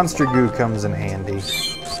 Monster goo comes in handy.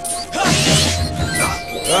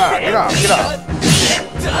 Ah, get off, get off.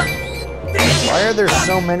 Why are there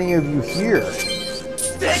so many of you here?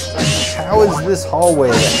 How is this hallway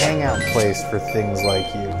a hangout place for things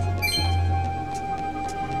like you?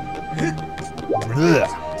 Ugh.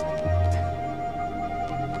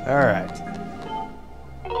 Alright.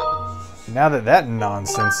 Now that that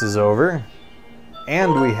nonsense is over,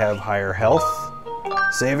 and we have higher health,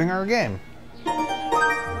 saving our game.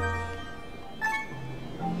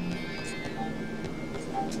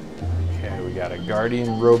 Okay, we got a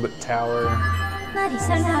guardian robot tower.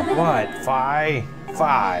 What? Phi?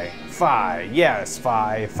 Phi. Phi. Yes,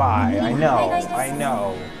 Phi. Phi. I know. I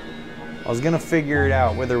know. I was gonna figure it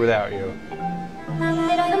out with or without you.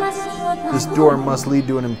 This door must lead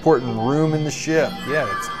to an important room in the ship. Yeah,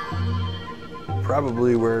 it's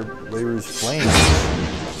probably where Leiru's flame is.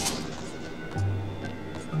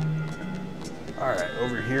 Alright,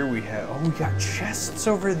 over here we have... Oh, we got chests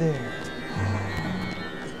over there.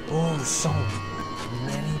 Oh, so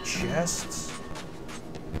many chests.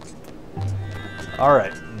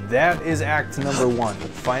 Alright, that is act number 1.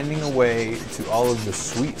 Finding a way to all of the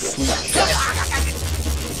sweet, sweet chests.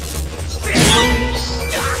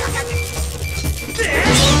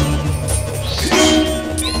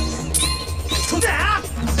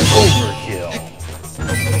 Overkill.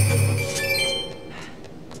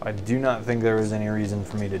 I do not think there was any reason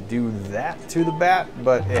for me to do that to the bat,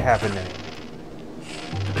 but it happened anyway.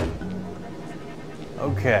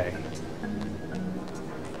 Okay.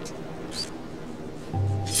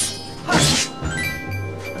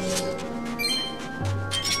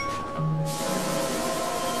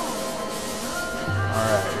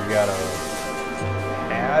 Alright, we got a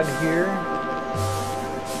pad here.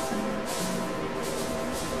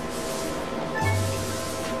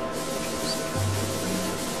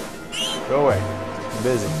 Go away. I'm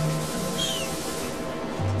busy.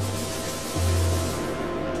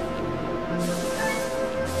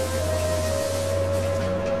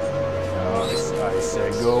 I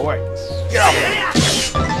said go away. Get out!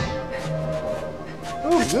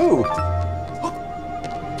 Ooh, ooh.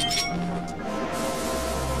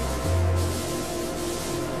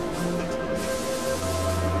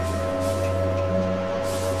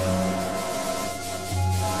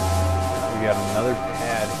 We got another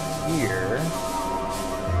pad here.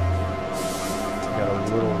 We got a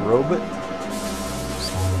little robot.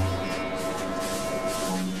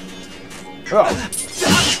 Oh!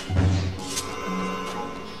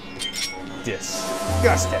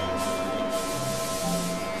 Disgusting.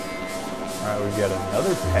 Alright, we've got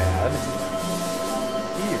another pad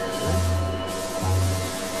here.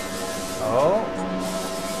 Oh.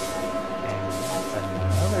 And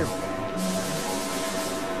another pad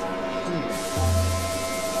here.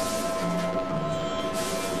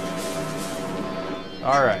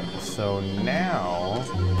 Alright, so now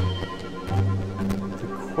the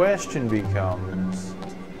question becomes,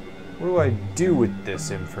 what do I do with this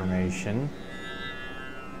information?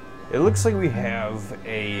 It looks like we have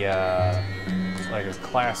a like a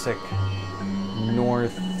classic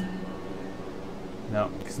north No,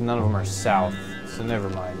 because none of them are south, so never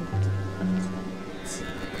mind.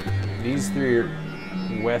 These three are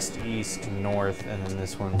west, east, north, and then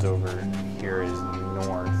this one's over here is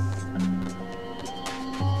north.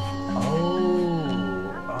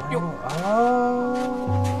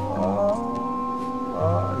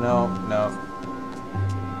 No.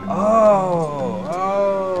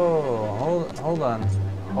 Hold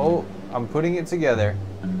on. I'm putting it together.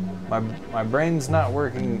 My brain's not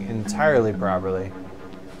working entirely properly.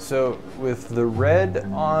 So with the red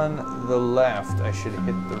on the left, I should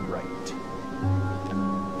hit the right.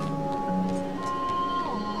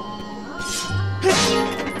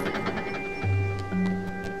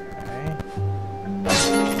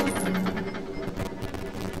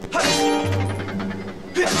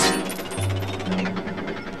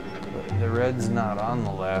 The red's not on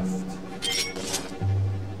the left.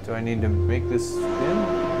 Do I need to make this spin?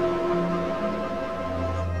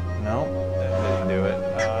 No, that didn't do it.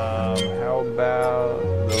 How about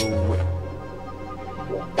the whip?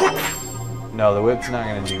 No, the whip's not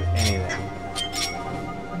going to do anything.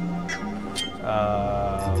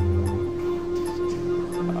 I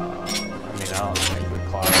don't think the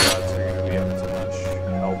cloud rods are going to be of too much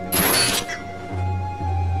help here.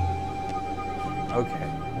 Okay.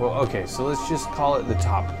 Well, okay, so let's just call it the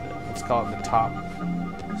top of it. Let's call it the top,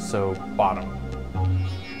 so bottom.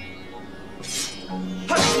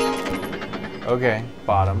 Okay,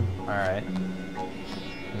 bottom, alright.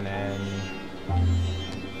 And then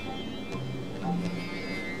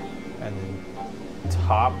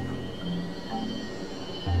top,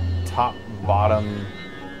 bottom,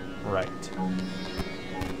 right.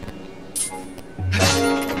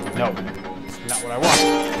 No, it's not what I want.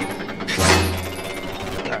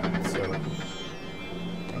 Alright, so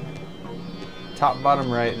top,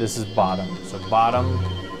 bottom, right, this is bottom. So bottom,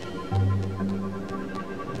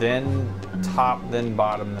 then top, then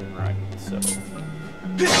bottom, then right. So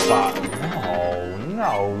bottom.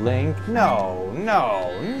 No, Link. No.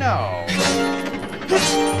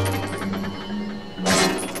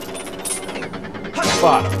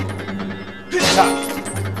 Bottom. Top.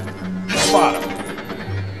 Bottom.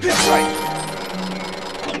 Right.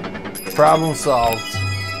 Problem solved.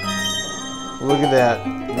 Look at that.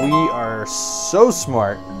 We are so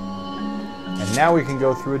smart. And now we can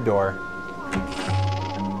go through a door.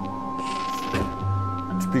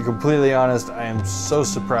 To be completely honest, I am so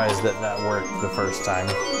surprised that that worked the first time.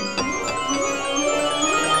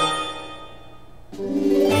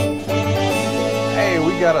 Hey,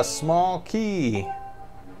 we got a small key.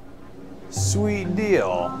 Sweet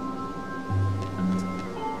deal.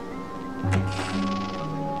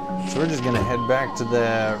 So we're just gonna head back to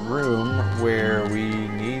the room where we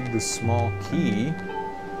need the small key.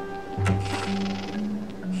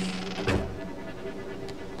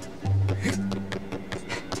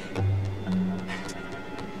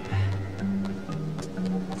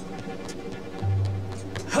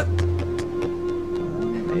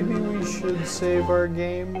 Maybe we should save our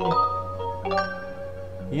game.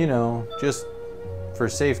 You know, just for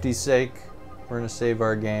safety's sake, we're gonna save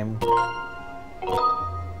our game.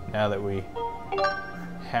 Now that we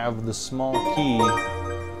have the small key.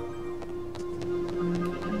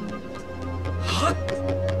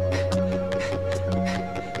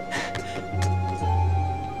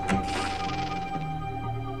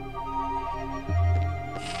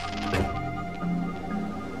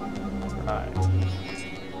 Alright.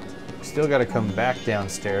 Still gotta come back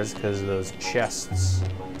downstairs because of those chests.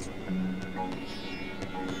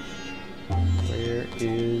 Where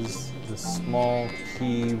is the small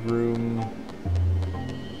key room?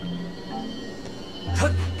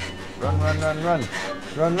 Run.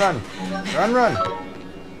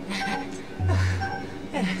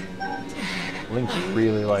 Link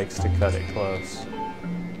really likes to cut it close.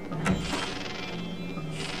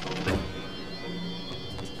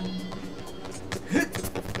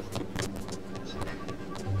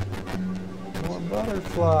 More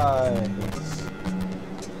butterflies.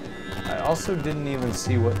 I also didn't even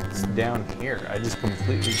see what's down here. I just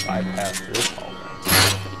completely bypassed this hallway.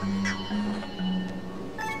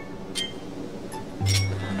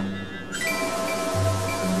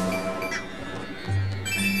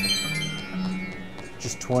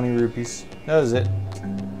 Just 20 rupees. That was it.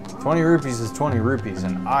 20 rupees is 20 rupees,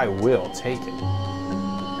 and I will take it.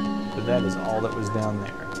 But that is all that was down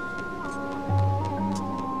there.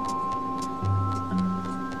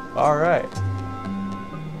 All right.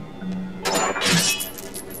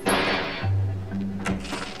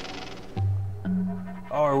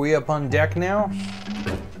 Oh, are we up on deck now?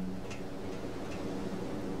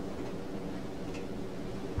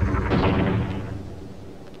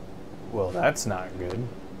 Well, That's not good.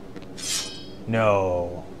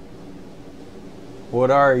 No. What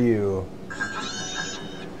are you?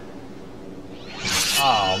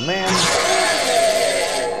 Oh, man.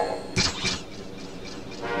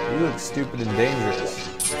 You look stupid and dangerous.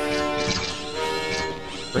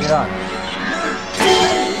 Bring it on.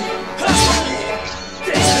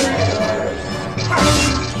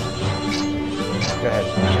 Go ahead.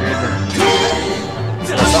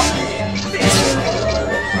 What's up?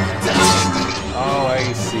 Oh,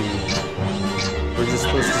 I see. We're just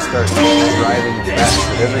supposed to start driving back.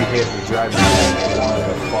 With every hit, we drive back. We want it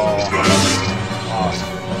to fall off.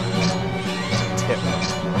 Tip.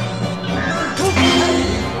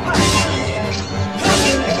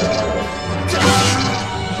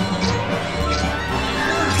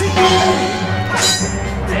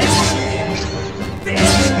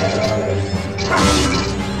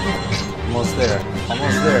 Almost there.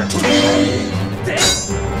 Almost there.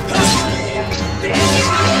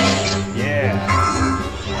 Yeah.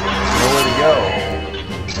 Nowhere to go.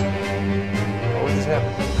 Oh, what just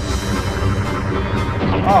happened?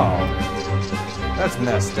 Oh. That's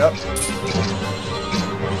messed up.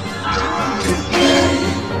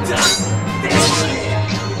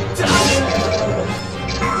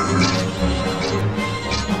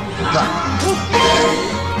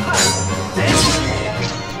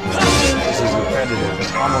 This is repetitive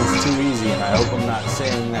and almost too easy, and I hope I'm not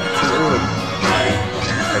saying that too early.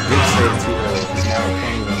 I did say it too early, because now I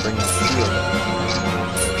can't even bring up the shield.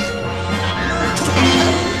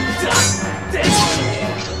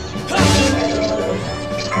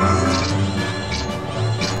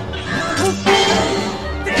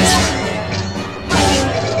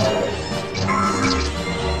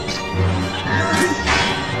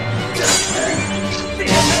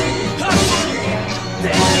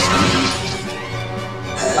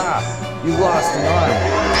 You lost an arm.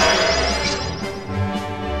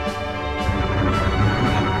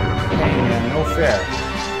 Hey man, no fair.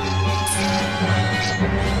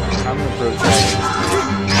 I'm the protagonist.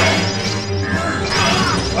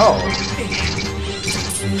 Oh.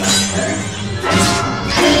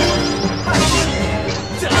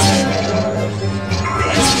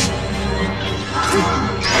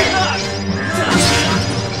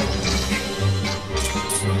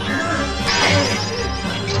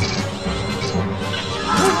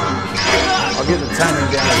 I'll get the timing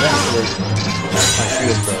down eventually. My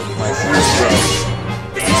shield broke. My shield broke.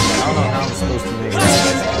 I don't know how I'm supposed to make it.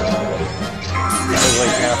 That was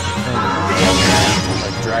like half the thing.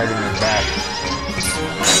 Like driving it back.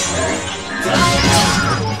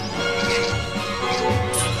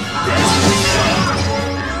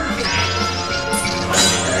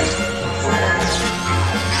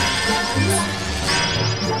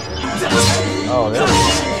 Oh, there we go.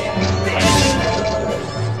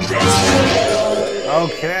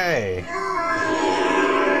 Okay.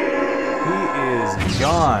 He is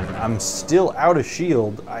gone. I'm still out of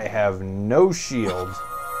shield. I have no shield.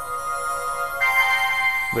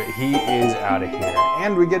 But he is out of here.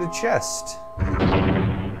 And we get a chest.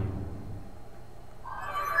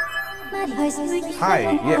 Hi.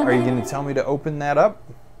 Yeah, are you going to tell me to open that up?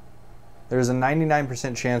 There's a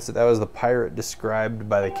 99% chance that that was the pirate described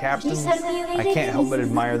by the captain. I can't help but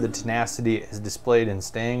admire the tenacity it has displayed in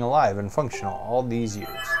staying alive and functional all these years.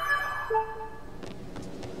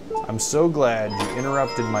 I'm so glad you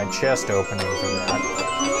interrupted my chest opening for that.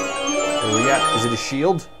 What do we got? Is it a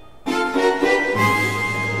shield?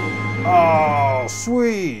 Oh,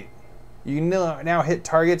 sweet! You can now hit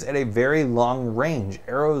targets at a very long range.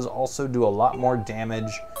 Arrows also do a lot more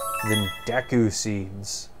damage than Deku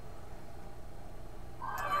seeds.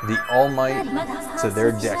 The All Might to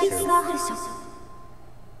their Deku.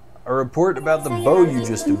 A report about the bow you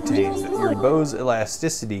just obtained. Your bow's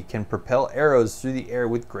elasticity can propel arrows through the air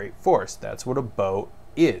with great force. That's what a bow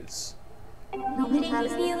is.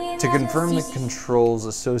 To confirm the controls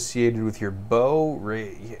associated with your bow,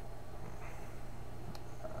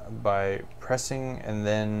 by pressing and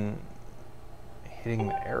then hitting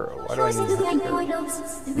the arrow. Why do I need to hit the arrow?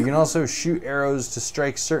 You can also shoot arrows to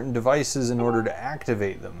strike certain devices in order to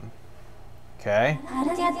activate them. Okay.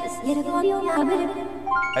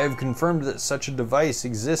 I have confirmed that such a device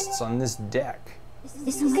exists on this deck.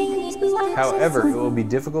 However, it will be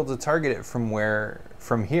difficult to target it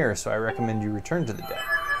from here, so I recommend you return to the deck.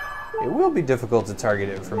 It will be difficult to target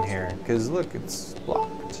it from here, because look, it's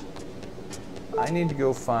blocked. I need to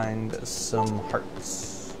go find some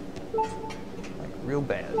hearts. Like, real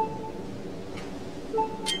bad.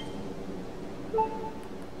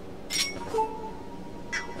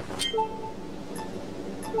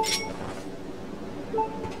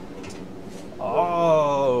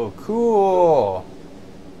 Oh, cool.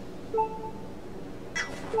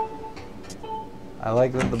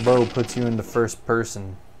 like that the bow puts you into first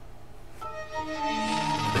person.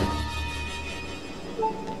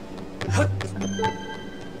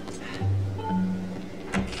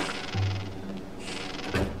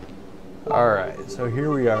 Alright, so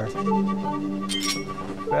here we are.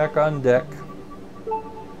 Back on deck.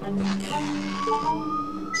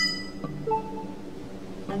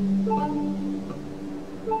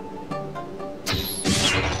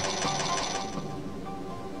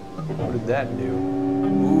 What did that do?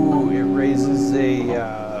 Ooh, it raises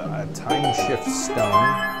a time shift stone.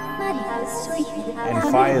 And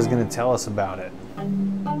Fi is going to tell us about it.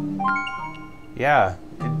 Yeah,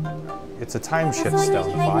 it's a time shift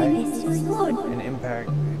stone, Fi. An impact,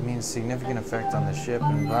 it means significant effect on the ship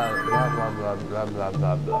and blah blah blah blah blah blah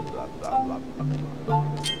blah blah blah blah blah.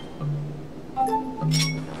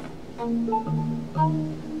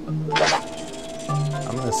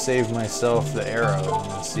 I'm going to save myself the arrow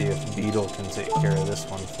and see if Beetle can take care of this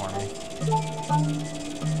one for me.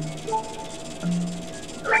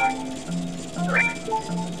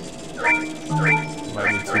 Might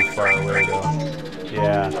be too far away though.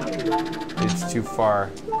 Yeah, it's too far.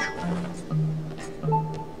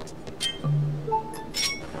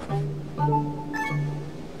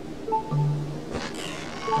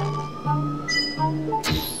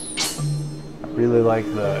 I really like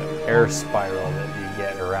the air spiral that you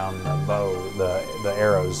get around the bow, the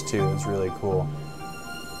arrows too. It's really cool.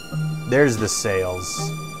 There's the sails.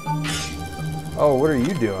 Oh, what are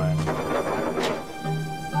you doing?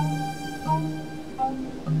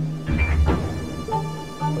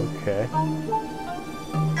 Okay.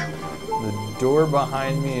 The door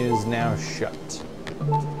behind me is now shut.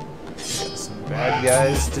 Got some bad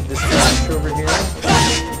guys to dispatch over here.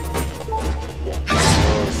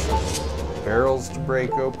 Oh, some barrels to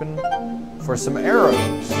break open for some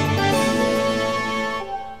arrows.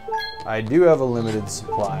 I do have a limited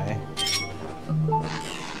supply.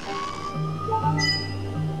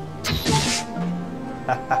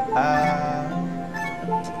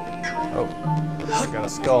 Oh, I got a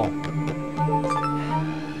skull.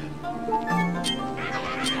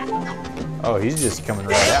 Oh, he's just coming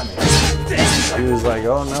right at me. He was like,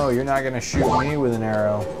 oh no, you're not gonna shoot me with an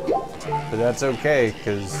arrow. But that's okay,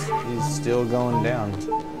 because he's still going down.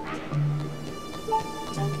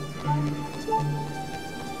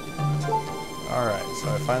 Alright, so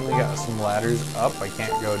I finally got some ladders up. I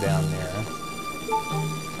can't go down there.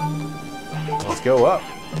 Let's go up.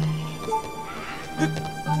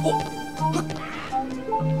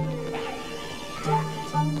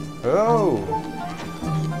 Oh!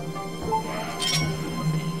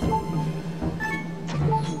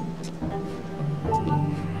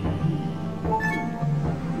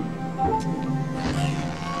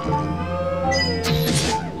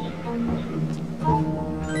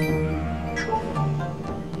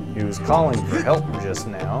 He was calling for help just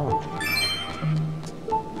now,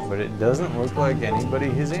 but it doesn't look like anybody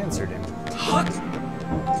has answered him.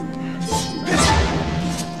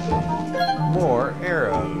 More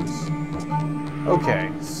arrows.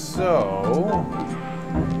 Okay, so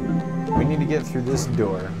we need to get through this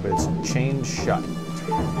door, but it's chained shut,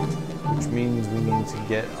 which means we need to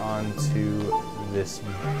get onto this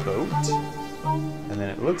boat, and then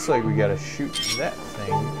it looks like we gotta shoot that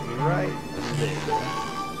thing right there.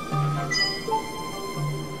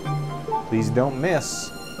 Please don't miss.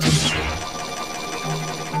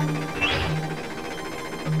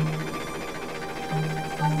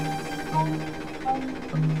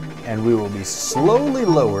 And we will be slowly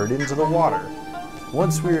lowered into the water.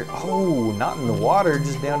 Once we're, oh, not in the water,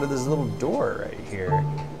 just down to this little door right here.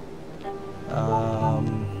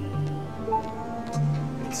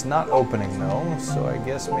 It's not opening though, so I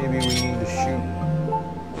guess maybe we need to shoot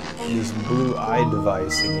this blue eye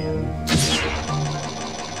device again.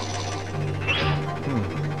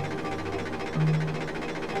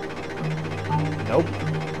 Nope.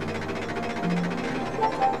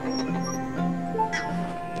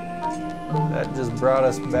 That just brought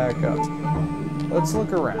us back up. Let's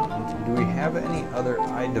look around. Do we have any other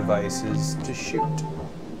eye devices to shoot?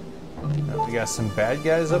 No, we got some bad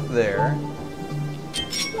guys up there.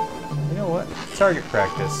 You know what? Target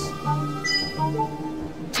practice.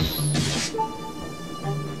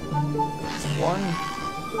 That's one.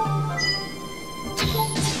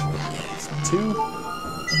 That's two.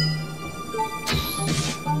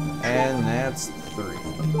 And that's three.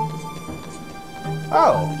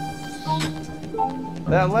 Oh!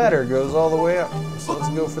 That ladder goes all the way up. So let's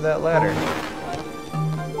go for that ladder.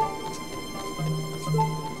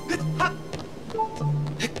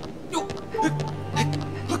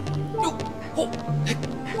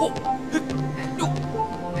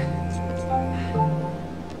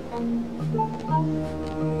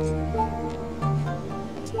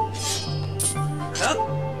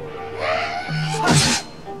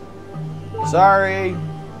 Sorry.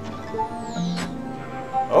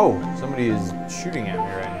 Oh, somebody is shooting at me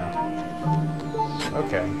right now.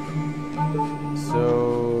 Okay.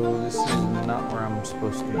 So this is not where I'm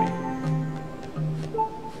supposed to be.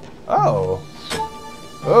 Oh.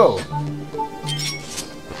 Oh.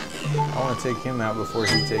 I want to take him out before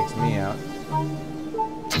he takes me out.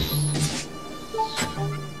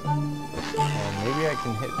 And maybe I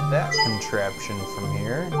can hit that contraption from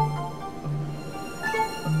here.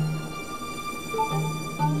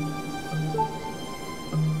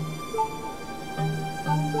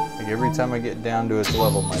 Like every time I get down to its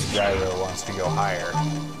level, my gyro wants to go higher.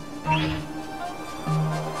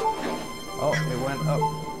 Oh, it went up.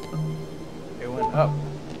 It went up.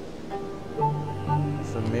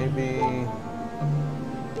 So maybe...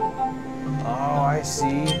 Oh, I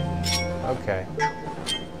see. Okay.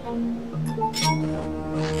 I'm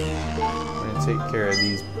gonna take care of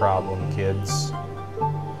these problem kids.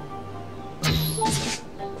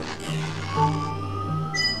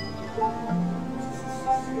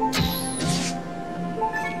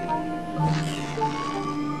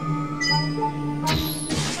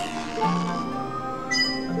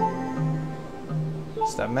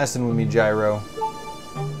 Stop messing with me, gyro.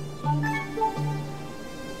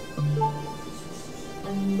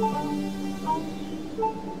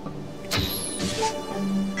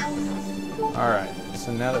 Alright,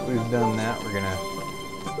 so now that we've done that, we're gonna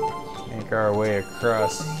make our way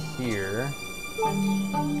across here.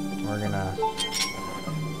 We're gonna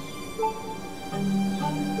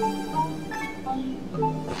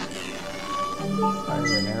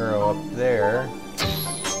fire an arrow up there.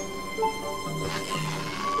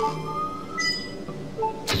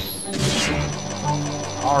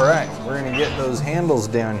 Alright, we're gonna get those handles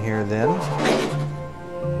down here then.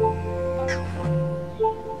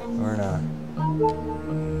 We're gonna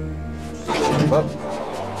jump up,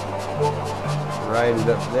 ride it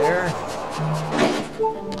up there.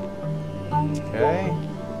 Okay.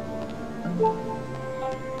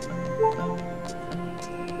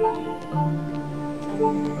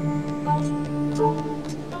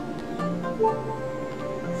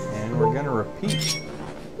 And we're gonna repeat.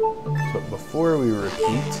 But before we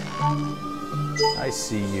repeat, I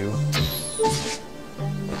see you.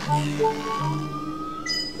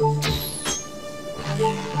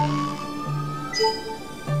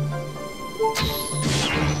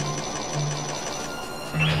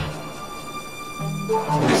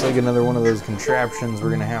 Looks like another one of those contraptions we're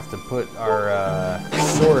gonna have to put our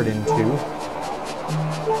sword into.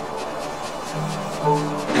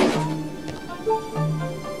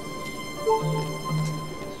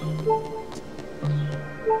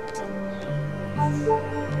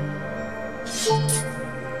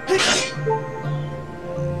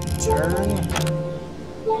 Turn.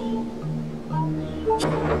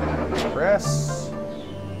 Press.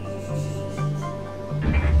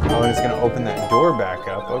 Oh, and it's gonna open that door back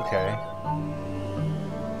up. Okay.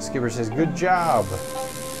 Skipper says, "Good job."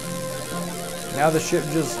 Now the ship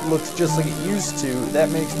just looks just like it used to. That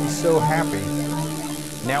makes me so happy.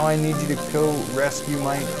 Now I need you to go rescue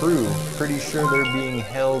my crew. Pretty sure they're being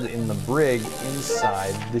held in the brig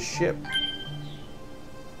inside the ship.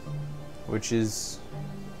 Which is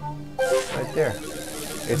right there.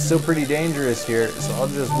 It's still pretty dangerous here, so I'll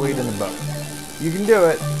just wait in the boat. You can do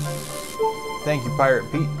it. Thank you, Pirate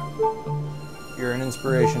Pete. You're an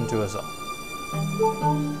inspiration to us all.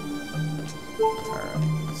 Alright,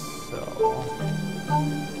 so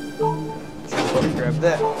jump up, grab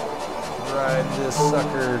that. Ride this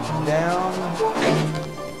sucker down.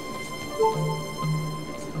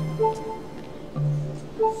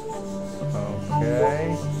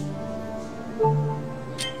 Okay.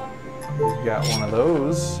 We've got one of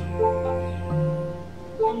those,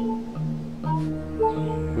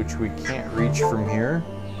 which we can't reach from here.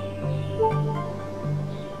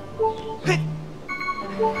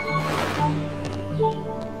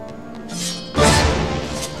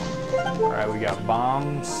 Alright, we got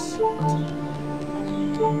bombs.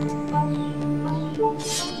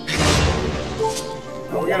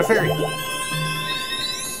 Oh, we got a ferry.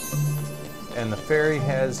 And the ferry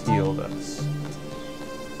has healed us.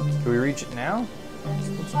 Can we reach it now?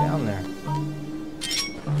 What's down there?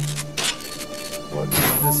 What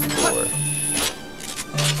is this for?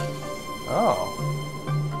 Oh.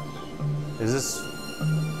 Is this...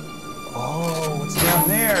 Oh, what's down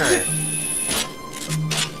there?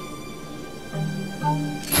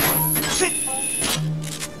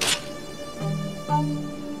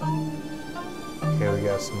 Okay, we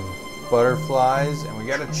got some butterflies, and we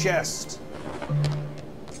got a chest.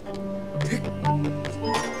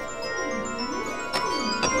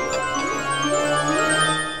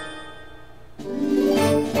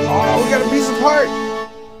 Oh, we got a piece of heart!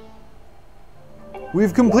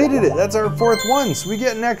 We've completed it. That's our 4th one, so we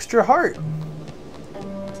get an extra heart.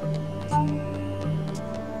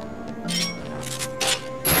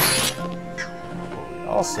 What we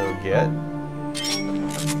also get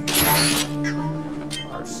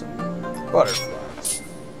are some butterflies.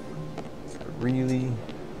 I really,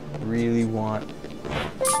 really want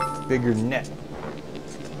a bigger net.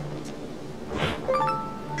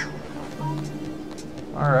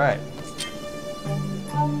 All right.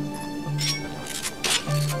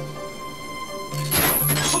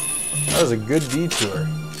 That was a good detour.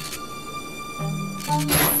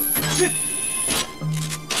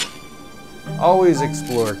 Always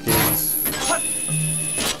explore, kids.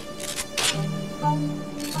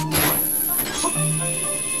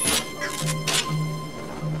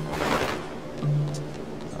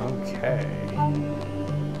 Okay.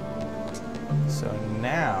 So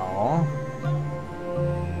now,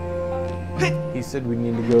 he said we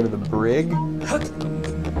need to go to the brig. I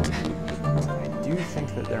do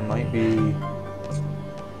think that there might be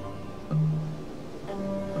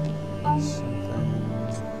something.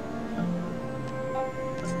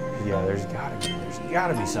 Yeah, there's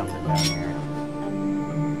gotta be something down here.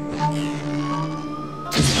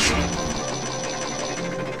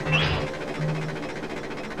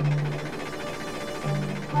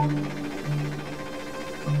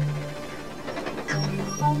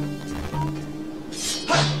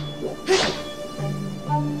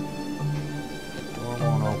 Door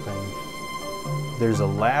won't open. There's a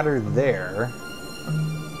ladder there.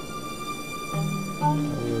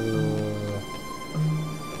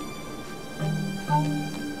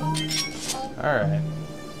 All right.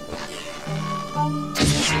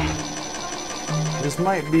 This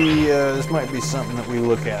might be something that we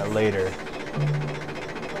look at later.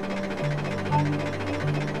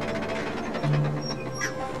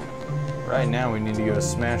 Right now we need to go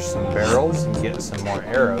smash some barrels and get some more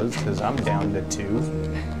arrows because I'm down to 2.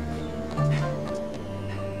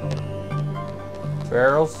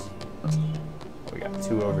 Barrels. We got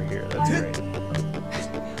 2 over here. That's great.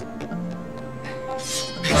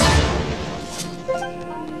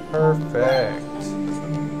 Perfect.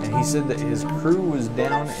 And he said that his crew was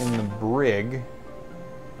down in the brig.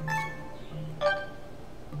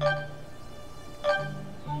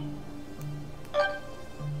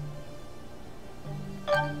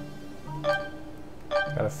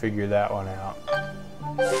 Gotta figure that one out.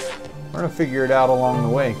 We're gonna figure it out along the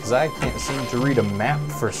way because I can't seem to read a map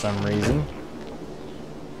for some reason.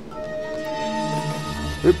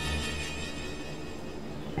 Oop.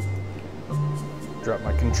 Drop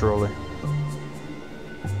my controller.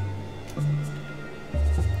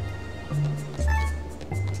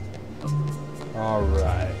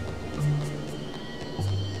 Alright.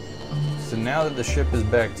 So now that the ship is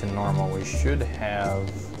back to normal, we should have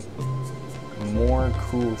more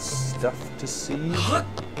cool stuff to see.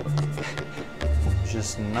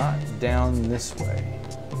 Just not down this way.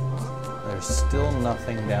 There's still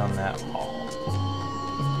nothing down that hall.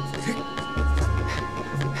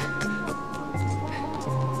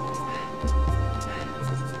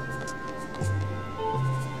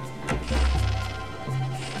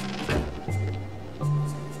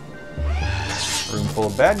 Room full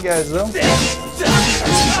of bad guys, though.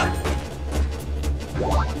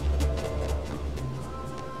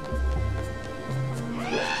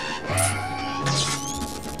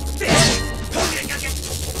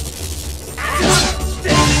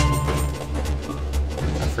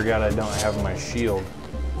 I forgot I don't have my shield.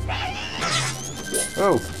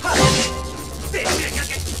 Oh!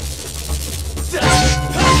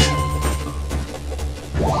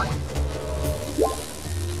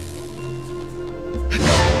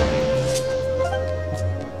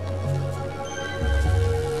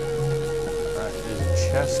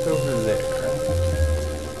 Chest over there.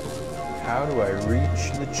 How do I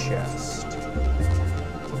reach the chest?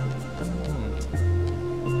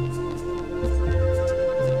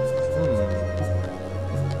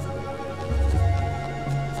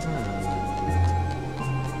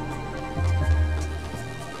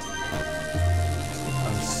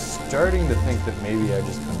 I'm starting to think that maybe I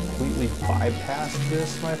just completely bypassed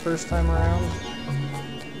this my first time around.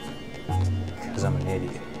 Because I'm an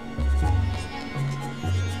idiot.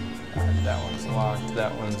 That one's locked,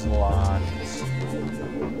 that one's locked.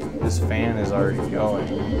 This fan is already going.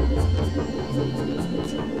 Can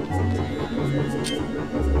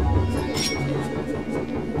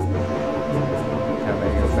I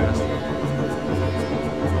make it faster?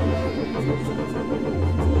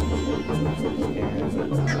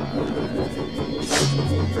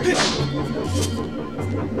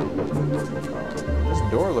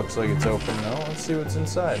 Looks like it's open though. Let's see what's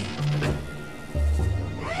inside.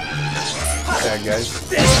 Bad guys.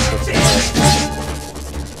 Get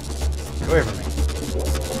away from me.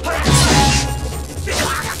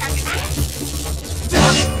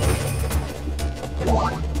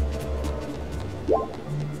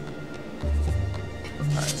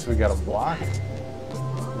 Alright, so we got a block.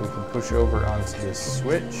 We can push over onto this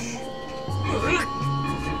switch.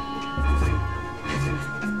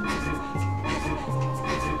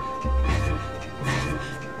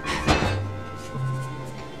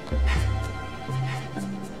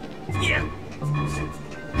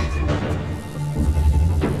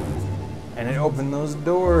 And it opened those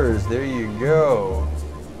doors. There you go.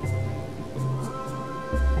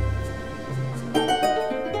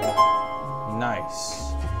 Nice.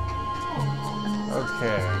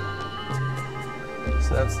 Okay.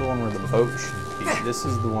 So that's the one where the boat should be. This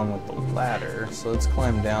is the one with the ladder. So let's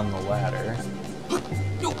climb down the ladder. We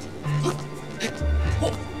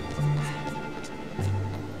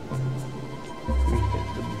hit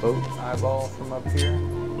the boat eyeball from up here.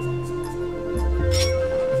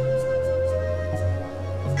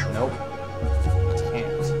 Nope.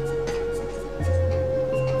 Can't.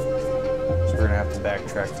 So we're gonna have to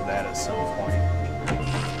backtrack to that at some point.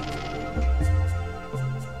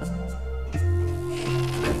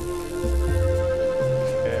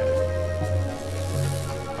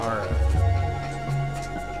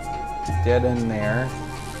 Dead in there.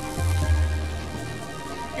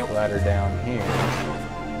 Ladder down here.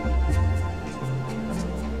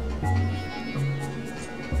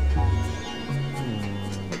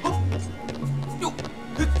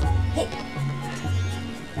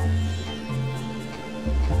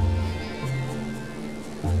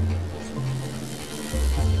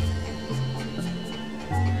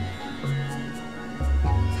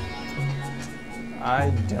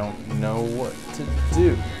 I don't know what to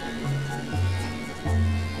do.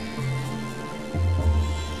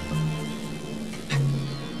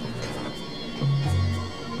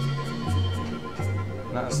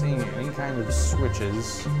 Not seeing any kind of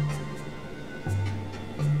switches.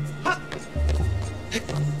 I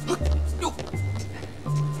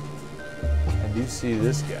do see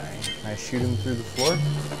this guy. Can I shoot him through the floor?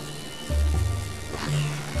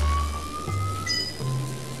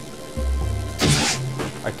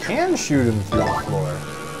 I can shoot him through the floor.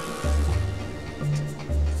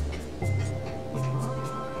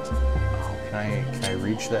 Oh, can I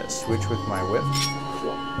reach that switch with my whip?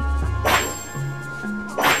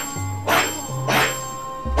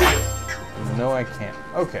 No, I can't.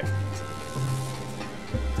 Okay.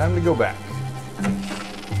 Time to go back.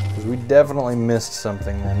 Because we definitely missed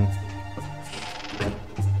something then.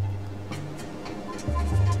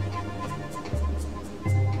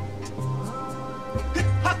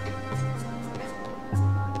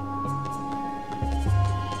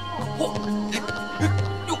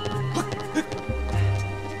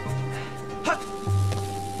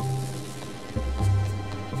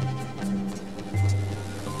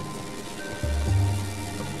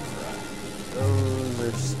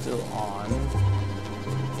 Still on,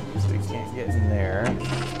 so we can't get in there.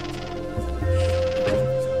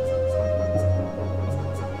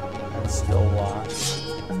 That's still locked.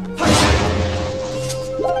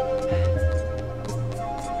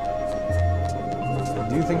 I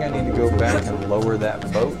do think I need to go back and lower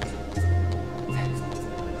that boat. I'm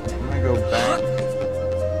gonna go back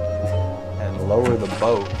and lower the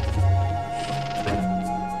boat.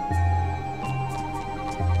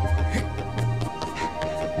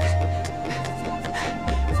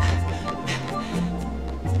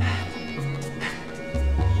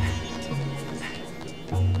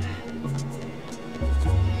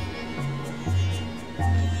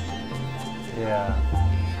 Yeah.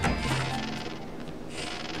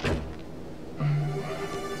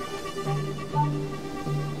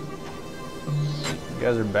 You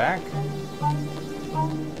guys are back?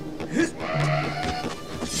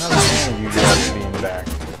 Not a fan of you guys being back.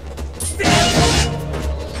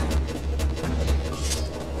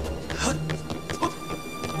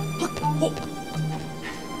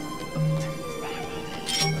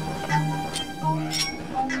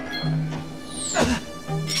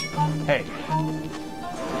 Hey.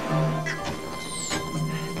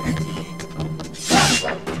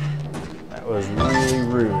 That was really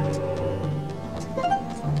rude.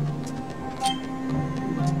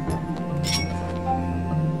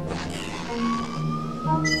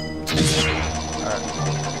 Alright.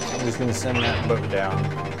 I'm just gonna send that boat down.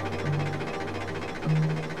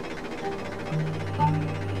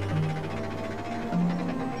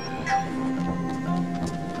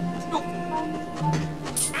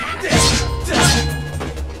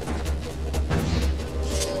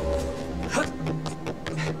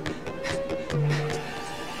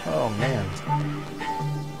 man.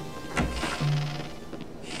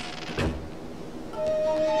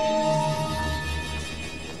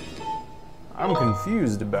 I'm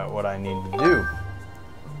confused about what I need to do.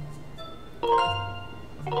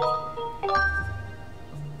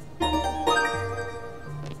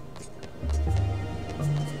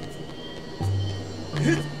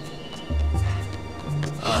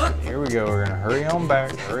 Alright, here we go. We're gonna hurry on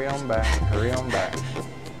back, hurry on back, hurry on back.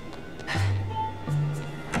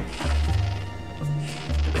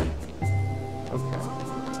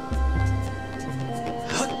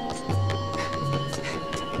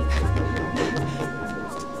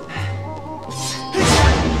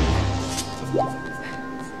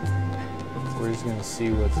 We're just gonna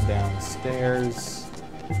see what's downstairs.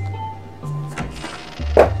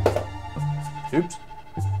 Oops.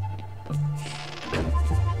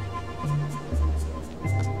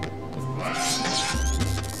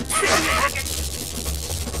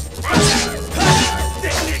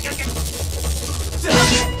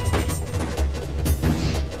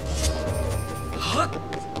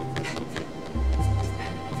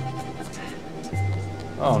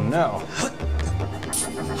 Oh no.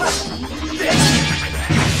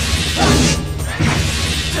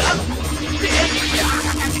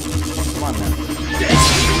 Come on now.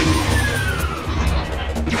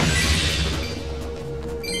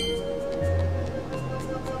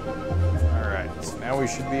 Alright, so now we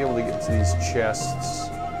should be able to get to these chests.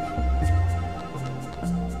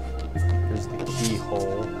 There's the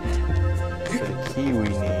keyhole for the key we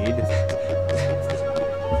need.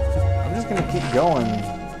 I'm just gonna keep going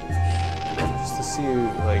just to see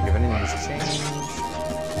like if anything's changed.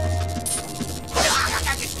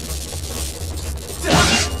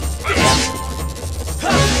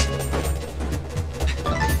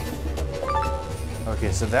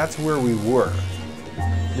 Okay, so that's where we were.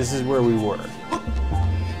 This is where we were.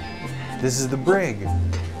 This is the brig.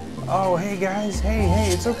 Oh, hey guys,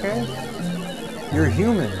 hey, it's okay. You're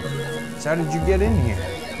human. So how did you get in here?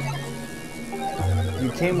 You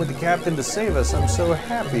came with the captain to save us. I'm so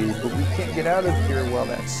happy, but we can't get out of here while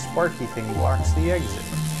that sparky thing blocks the exit.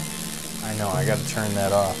 I know, I gotta turn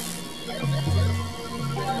that off.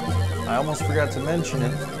 I almost forgot to mention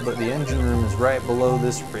it, but the engine room is right below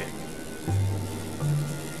this rig.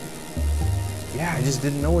 Yeah, I just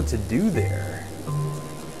didn't know what to do there.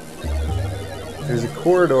 There's a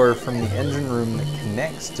corridor from the engine room that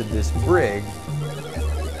connects to this brig,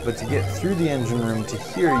 but to get through the engine room to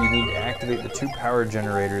here, you need to activate the 2 power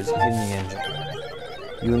generators in the engine room.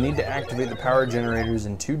 You will need to activate the power generators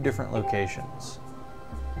in 2 different locations.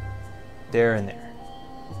 There and there.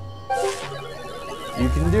 You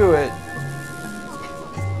can do it.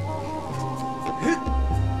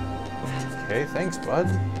 Okay, thanks, bud.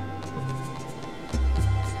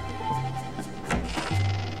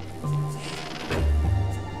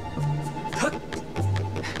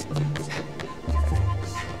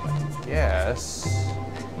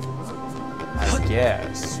 I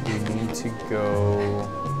guess we need to go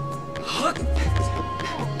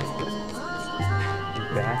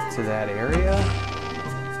back to that area.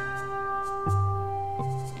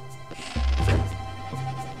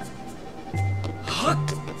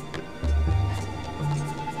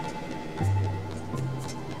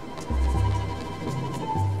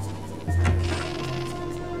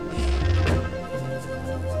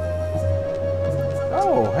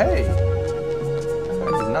 Oh, hey.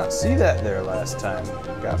 See that there last time.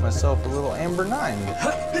 Got myself a little Amber 9. Alright,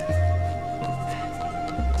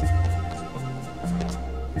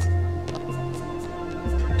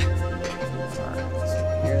 so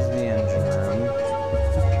here's the engine room.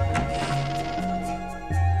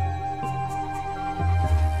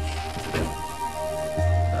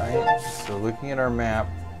 Alright, so looking at our map,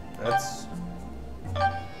 that's...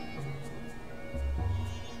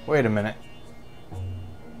 Wait a minute.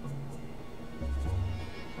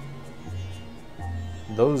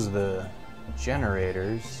 Those are the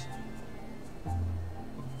generators.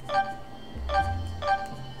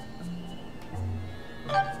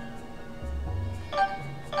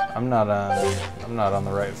 I'm not on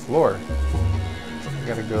the right floor. I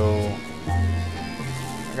gotta go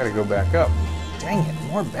back up. Dang it,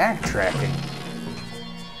 more backtracking.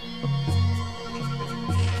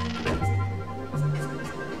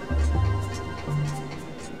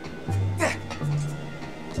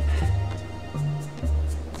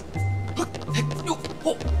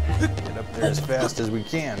 Get up there as fast as we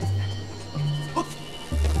can.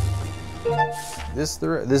 This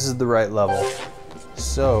is the right level.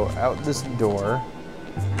 So out this door.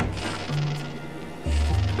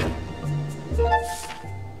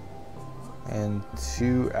 And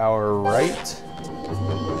to our right.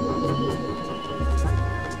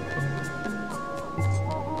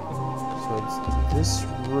 So it's this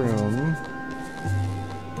room.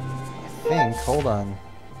 I think, hold on.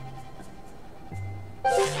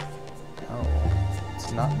 Oh,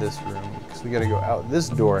 it's not this room, because we gotta go out this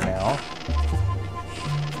door now.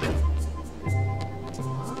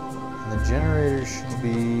 And the generator should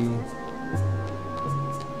be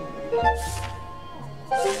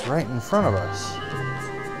right in front of us.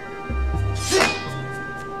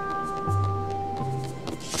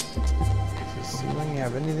 Does the ceiling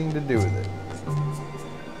have anything to do with it?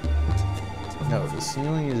 No, the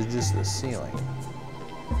ceiling is just the ceiling.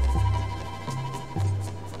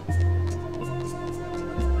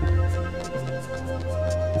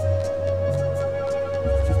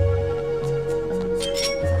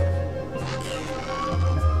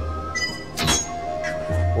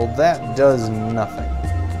 Well, that does nothing.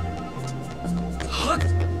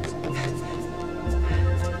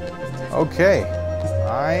 Okay,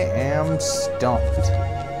 I am stumped.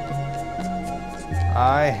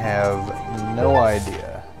 I have no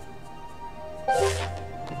idea.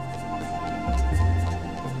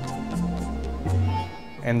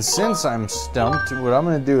 And since I'm stumped, what I'm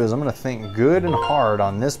going to do is I'm going to think good and hard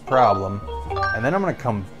on this problem, and then I'm going to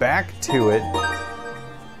come back to it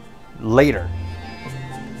later.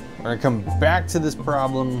 We're going to come back to this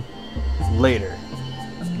problem later.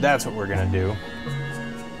 That's what we're going to do.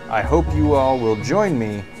 I hope you all will join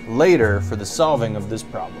me later for the solving of this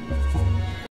problem.